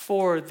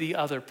for the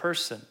other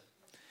person.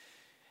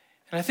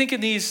 And I think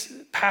in these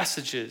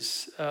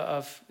passages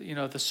of,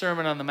 the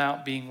Sermon on the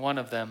Mount being one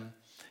of them,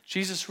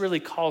 Jesus really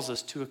calls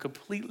us to a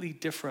completely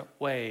different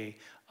way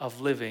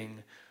of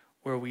living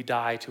where we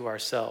die to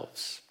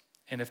ourselves.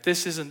 And if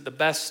this isn't the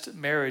best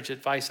marriage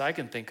advice I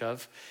can think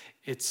of,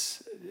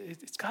 it's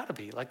got to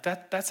be. Like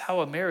that's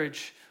how a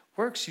marriage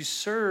works. You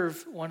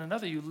serve one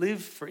another. You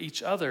live for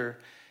each other.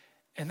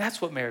 And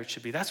that's what marriage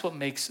should be. That's what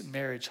makes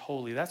marriage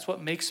holy. That's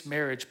what makes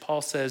marriage.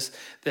 Paul says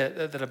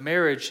that a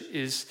marriage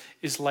is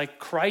like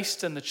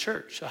Christ and the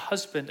church, a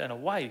husband and a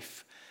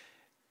wife.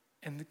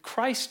 And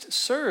Christ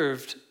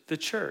served the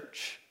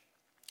church.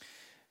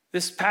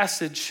 This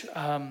passage,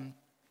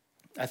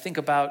 I think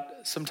about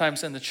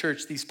sometimes in the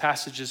church, these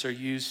passages are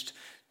used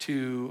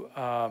to,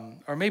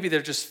 or maybe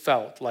they're just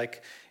felt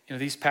like,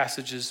 these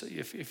passages,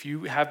 if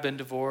you have been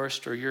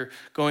divorced or you're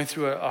going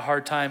through a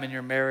hard time in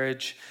your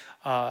marriage,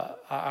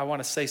 I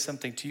want to say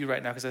something to you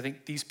right now, because I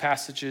think these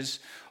passages,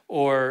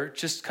 or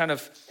just kind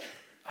of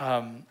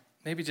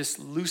maybe just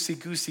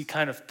loosey-goosey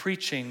kind of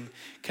preaching,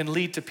 can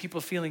lead to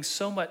people feeling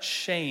so much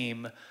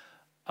shame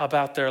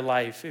about their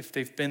life if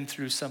they've been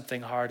through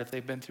something hard, if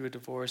they've been through a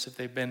divorce, if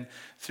they've been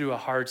through a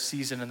hard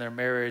season in their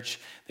marriage.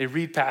 They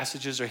read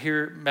passages or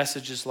hear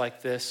messages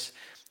like this.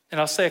 And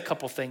I'll say a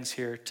couple things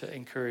here to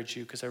encourage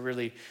you, because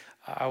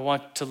I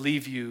want to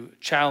leave you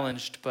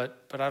challenged,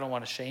 but I don't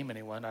want to shame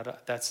anyone.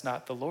 That's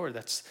not the Lord.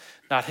 That's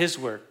not his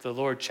work. The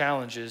Lord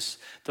challenges.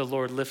 The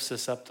Lord lifts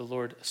us up. The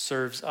Lord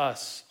serves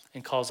us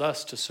and calls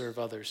us to serve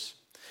others.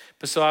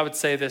 But so I would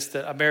say this,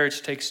 that a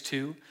marriage takes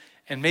two.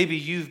 And maybe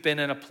you've been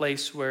in a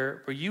place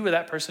where you were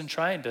that person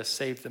trying to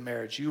save the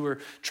marriage. You were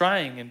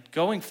trying and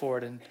going for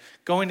it and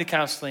going to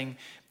counseling,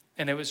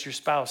 and it was your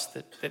spouse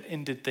that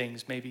ended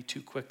things maybe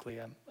too quickly.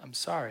 I'm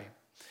sorry.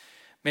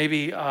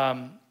 Maybe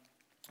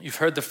you've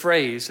heard the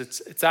phrase,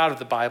 it's out of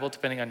the Bible,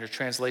 depending on your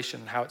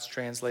translation and how it's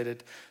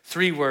translated.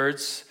 3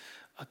 words,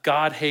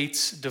 God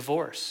hates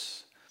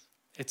divorce.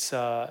 It's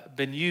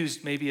been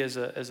used maybe as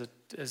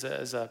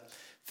a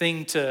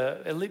thing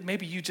to,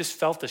 maybe you just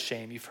felt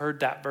ashamed. You've heard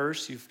that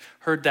verse, you've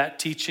heard that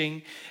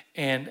teaching,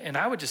 and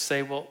I would just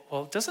say,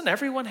 well, doesn't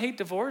everyone hate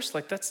divorce?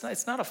 Like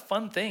it's not a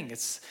fun thing.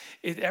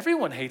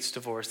 Everyone hates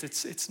divorce.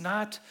 It's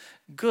not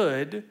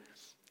good.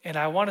 And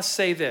I want to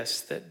say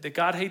this, that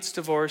God hates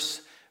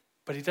divorce,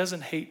 but he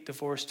doesn't hate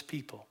divorced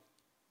people.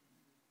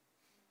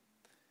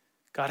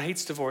 God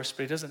hates divorce,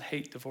 but he doesn't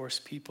hate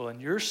divorced people. And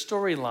your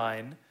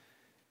storyline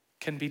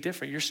can be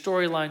different. Your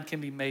storyline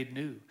can be made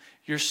new.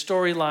 Your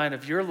storyline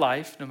of your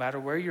life, no matter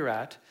where you're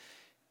at,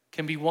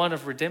 can be one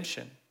of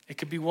redemption. It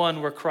could be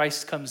one where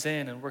Christ comes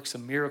in and works a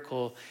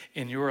miracle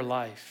in your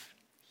life.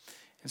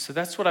 And so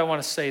that's what I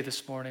want to say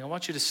this morning. I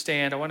want you to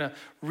stand. I want to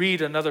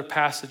read another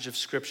passage of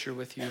Scripture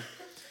with you.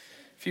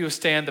 If you will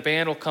stand, the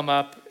band will come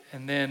up,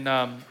 and then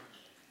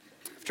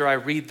after I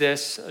read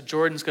this,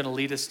 Jordan's going to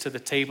lead us to the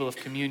table of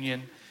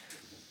communion.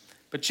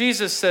 But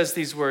Jesus says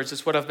these words.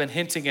 It's what I've been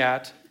hinting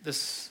at,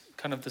 this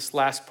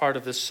last part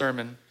of this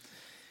sermon.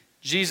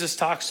 Jesus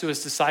talks to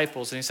his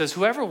disciples, and he says,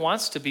 whoever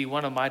wants to be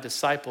one of my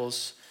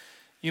disciples,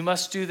 you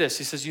must do this.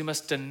 He says, you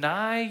must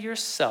deny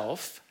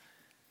yourself,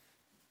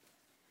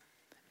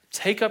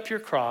 take up your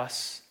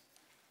cross,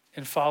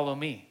 and follow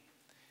me.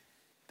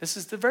 This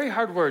is the very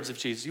hard words of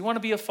Jesus. You want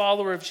to be a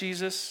follower of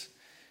Jesus?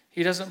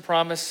 He doesn't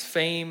promise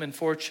fame and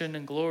fortune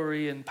and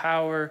glory and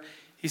power.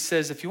 He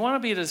says, if you want to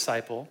be a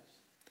disciple,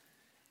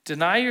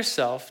 deny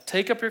yourself,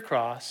 take up your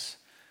cross.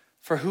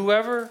 For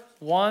whoever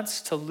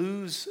wants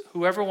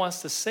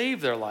to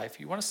save their life,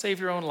 you want to save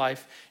your own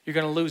life, you're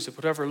going to lose it.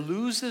 But whoever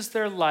loses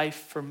their life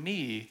for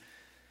me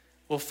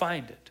will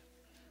find it.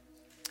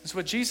 And so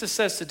what Jesus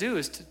says to do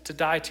is to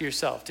die to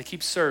yourself, to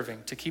keep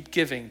serving, to keep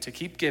giving, to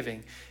keep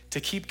giving, to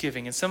keep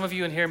giving. And some of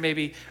you in here may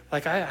be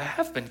like, I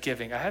have been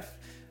giving. I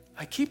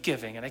keep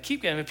giving and I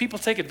keep giving. And people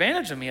take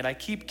advantage of me and I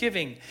keep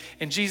giving.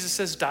 And Jesus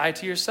says, die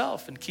to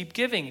yourself and keep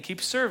giving and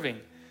keep serving.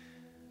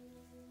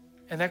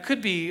 And that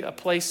could be a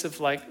place of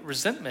like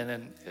resentment,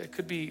 and it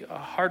could be a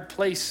hard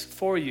place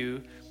for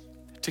you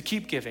to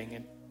keep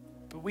giving.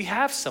 But we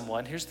have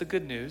someone, here's the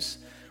good news,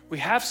 we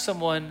have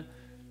someone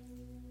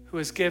who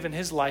has given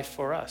his life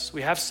for us.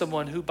 We have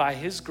someone who by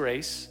his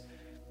grace,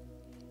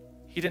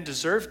 he didn't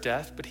deserve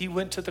death, but he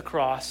went to the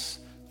cross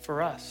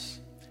for us.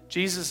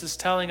 Jesus is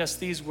telling us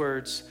these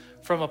words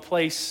from a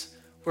place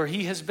where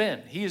he has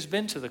been. He has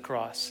been to the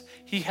cross.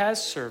 He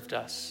has served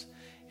us.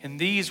 And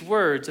these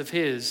words of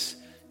his,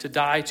 to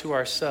die to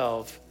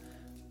ourselves,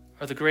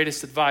 are the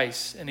greatest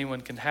advice anyone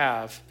can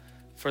have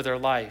for their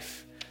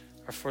life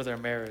or for their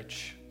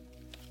marriage.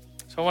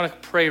 So I want to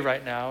pray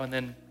right now, and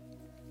then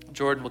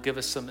Jordan will give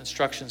us some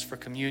instructions for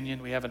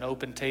communion. We have an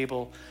open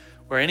table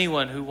where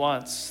anyone who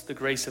wants the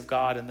grace of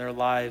God in their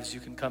lives, you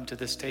can come to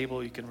this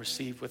table, you can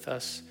receive with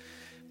us.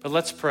 But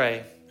let's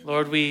pray.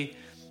 Lord, we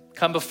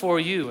come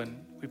before you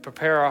and we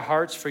prepare our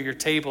hearts for your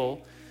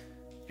table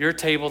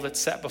that's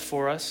set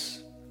before us.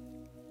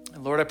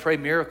 And Lord, I pray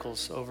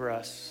miracles over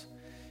us.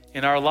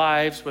 in our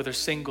lives, whether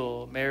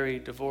single,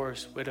 married,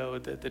 divorced,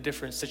 widowed, the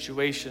different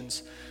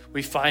situations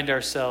we find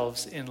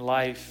ourselves in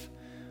life.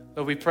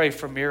 Lord, we pray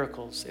for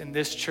miracles in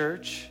this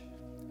church,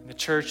 in the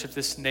church of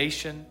this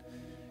nation,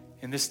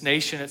 in this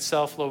nation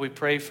itself. Lord, we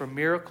pray for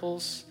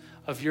miracles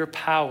of your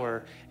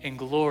power and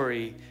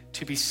glory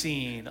to be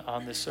seen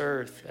on this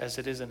earth as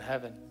it is in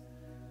heaven.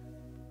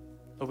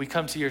 But we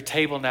come to your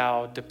table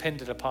now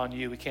dependent upon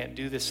you. We can't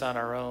do this on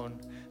our own.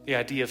 The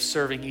idea of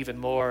serving even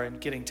more and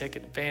getting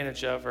taken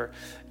advantage of, or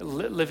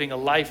living a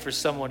life for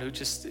someone who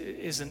just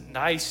isn't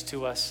nice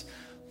to us.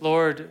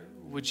 Lord,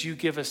 would you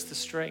give us the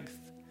strength?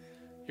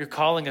 You're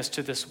calling us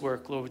to this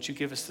work. Lord, would you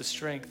give us the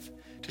strength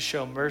to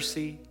show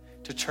mercy,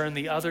 to turn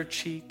the other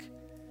cheek,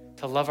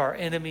 to love our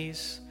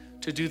enemies,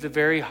 to do the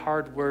very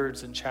hard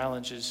words and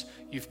challenges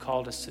you've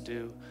called us to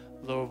do.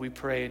 Lord, we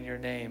pray in your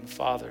name,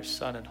 Father,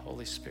 Son, and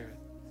Holy Spirit.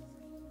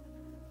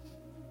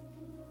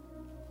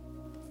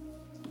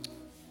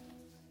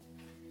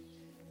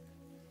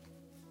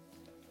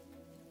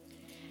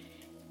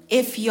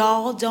 If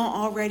y'all don't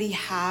already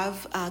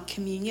have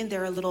communion,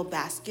 there are little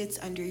baskets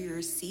under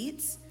your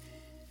seats.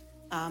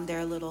 There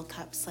are little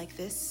cups like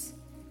this.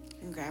 You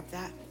can grab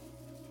that.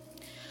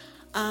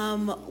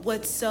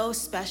 What's so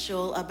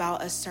special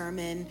about a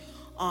sermon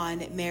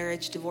on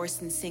marriage,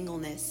 divorce, and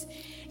singleness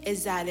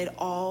is that it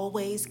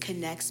always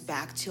connects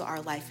back to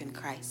our life in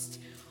Christ.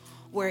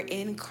 Where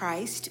in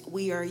Christ,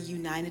 we are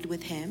united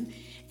with him,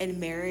 and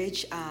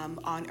marriage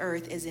on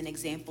earth is an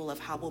example of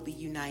how we'll be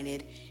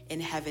united in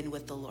heaven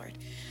with the Lord.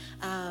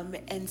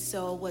 And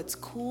so what's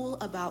cool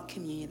about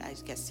communion, I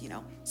guess,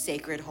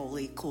 sacred,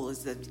 holy, cool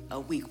is a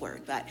weak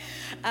word, but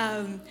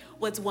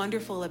what's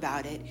wonderful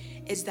about it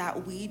is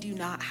that we do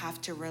not have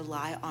to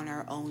rely on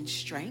our own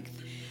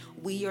strength.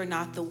 We are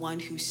not the one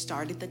who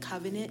started the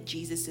covenant.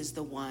 Jesus is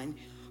the one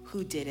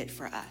who did it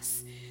for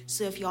us.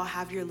 So if y'all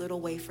have your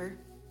little wafer,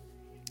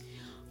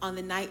 on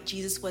the night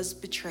Jesus was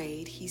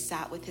betrayed, he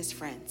sat with his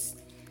friends.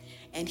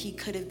 And he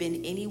could have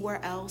been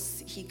anywhere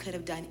else. He could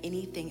have done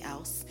anything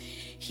else.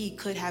 He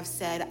could have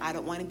said, I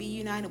don't want to be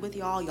united with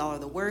y'all. Y'all are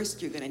the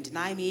worst. You're going to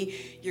deny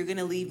me. You're going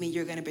to leave me.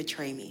 You're going to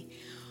betray me.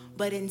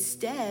 But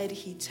instead,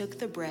 he took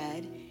the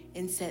bread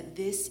and said,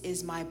 this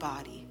is my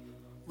body,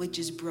 which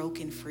is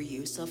broken for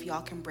you. So if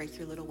y'all can break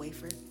your little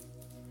wafer.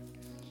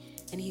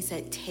 And he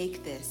said,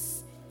 take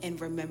this in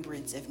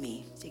remembrance of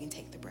me. So you can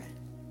take the bread.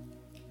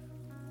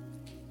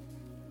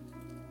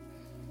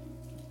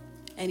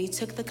 And he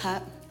took the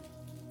cup,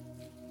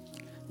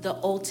 the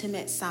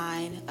ultimate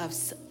sign of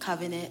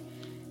covenant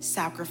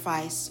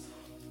sacrifice,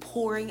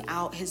 pouring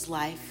out his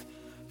life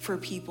for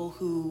people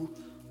who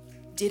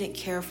didn't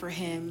care for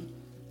him,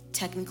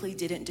 technically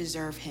didn't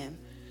deserve him,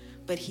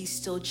 but he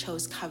still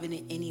chose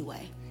covenant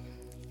anyway.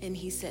 And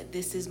he said,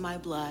 this is my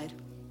blood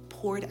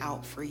poured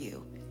out for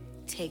you.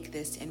 Take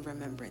this in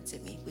remembrance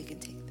of me. We can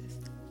take this.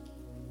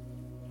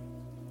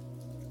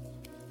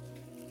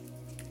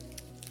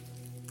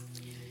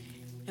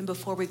 And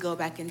before we go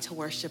back into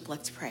worship,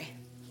 let's pray.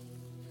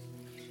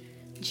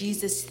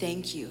 Jesus,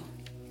 thank you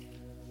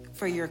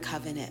for your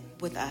covenant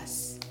with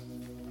us.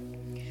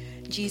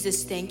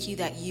 Jesus, thank you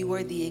that you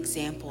are the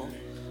example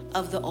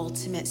of the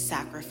ultimate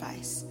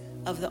sacrifice,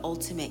 of the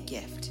ultimate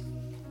gift.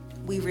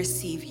 We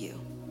receive you.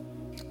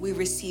 We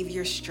receive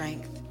your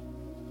strength.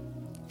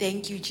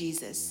 Thank you,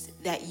 Jesus,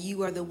 that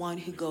you are the one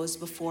who goes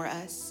before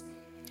us.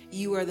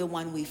 You are the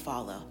one we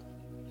follow.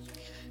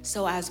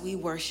 So as we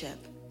worship,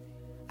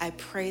 I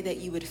pray that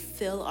you would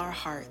fill our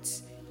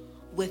hearts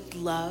with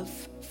love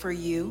for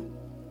you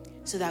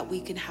so that we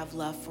can have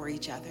love for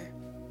each other.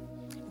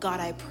 God,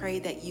 I pray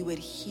that you would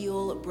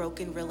heal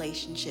broken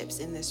relationships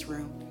in this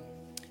room,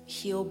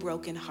 heal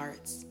broken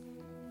hearts.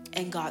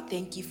 And God,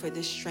 thank you for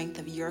the strength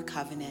of your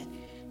covenant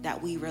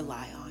that we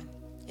rely on.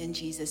 In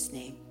Jesus'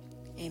 name,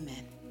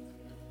 amen.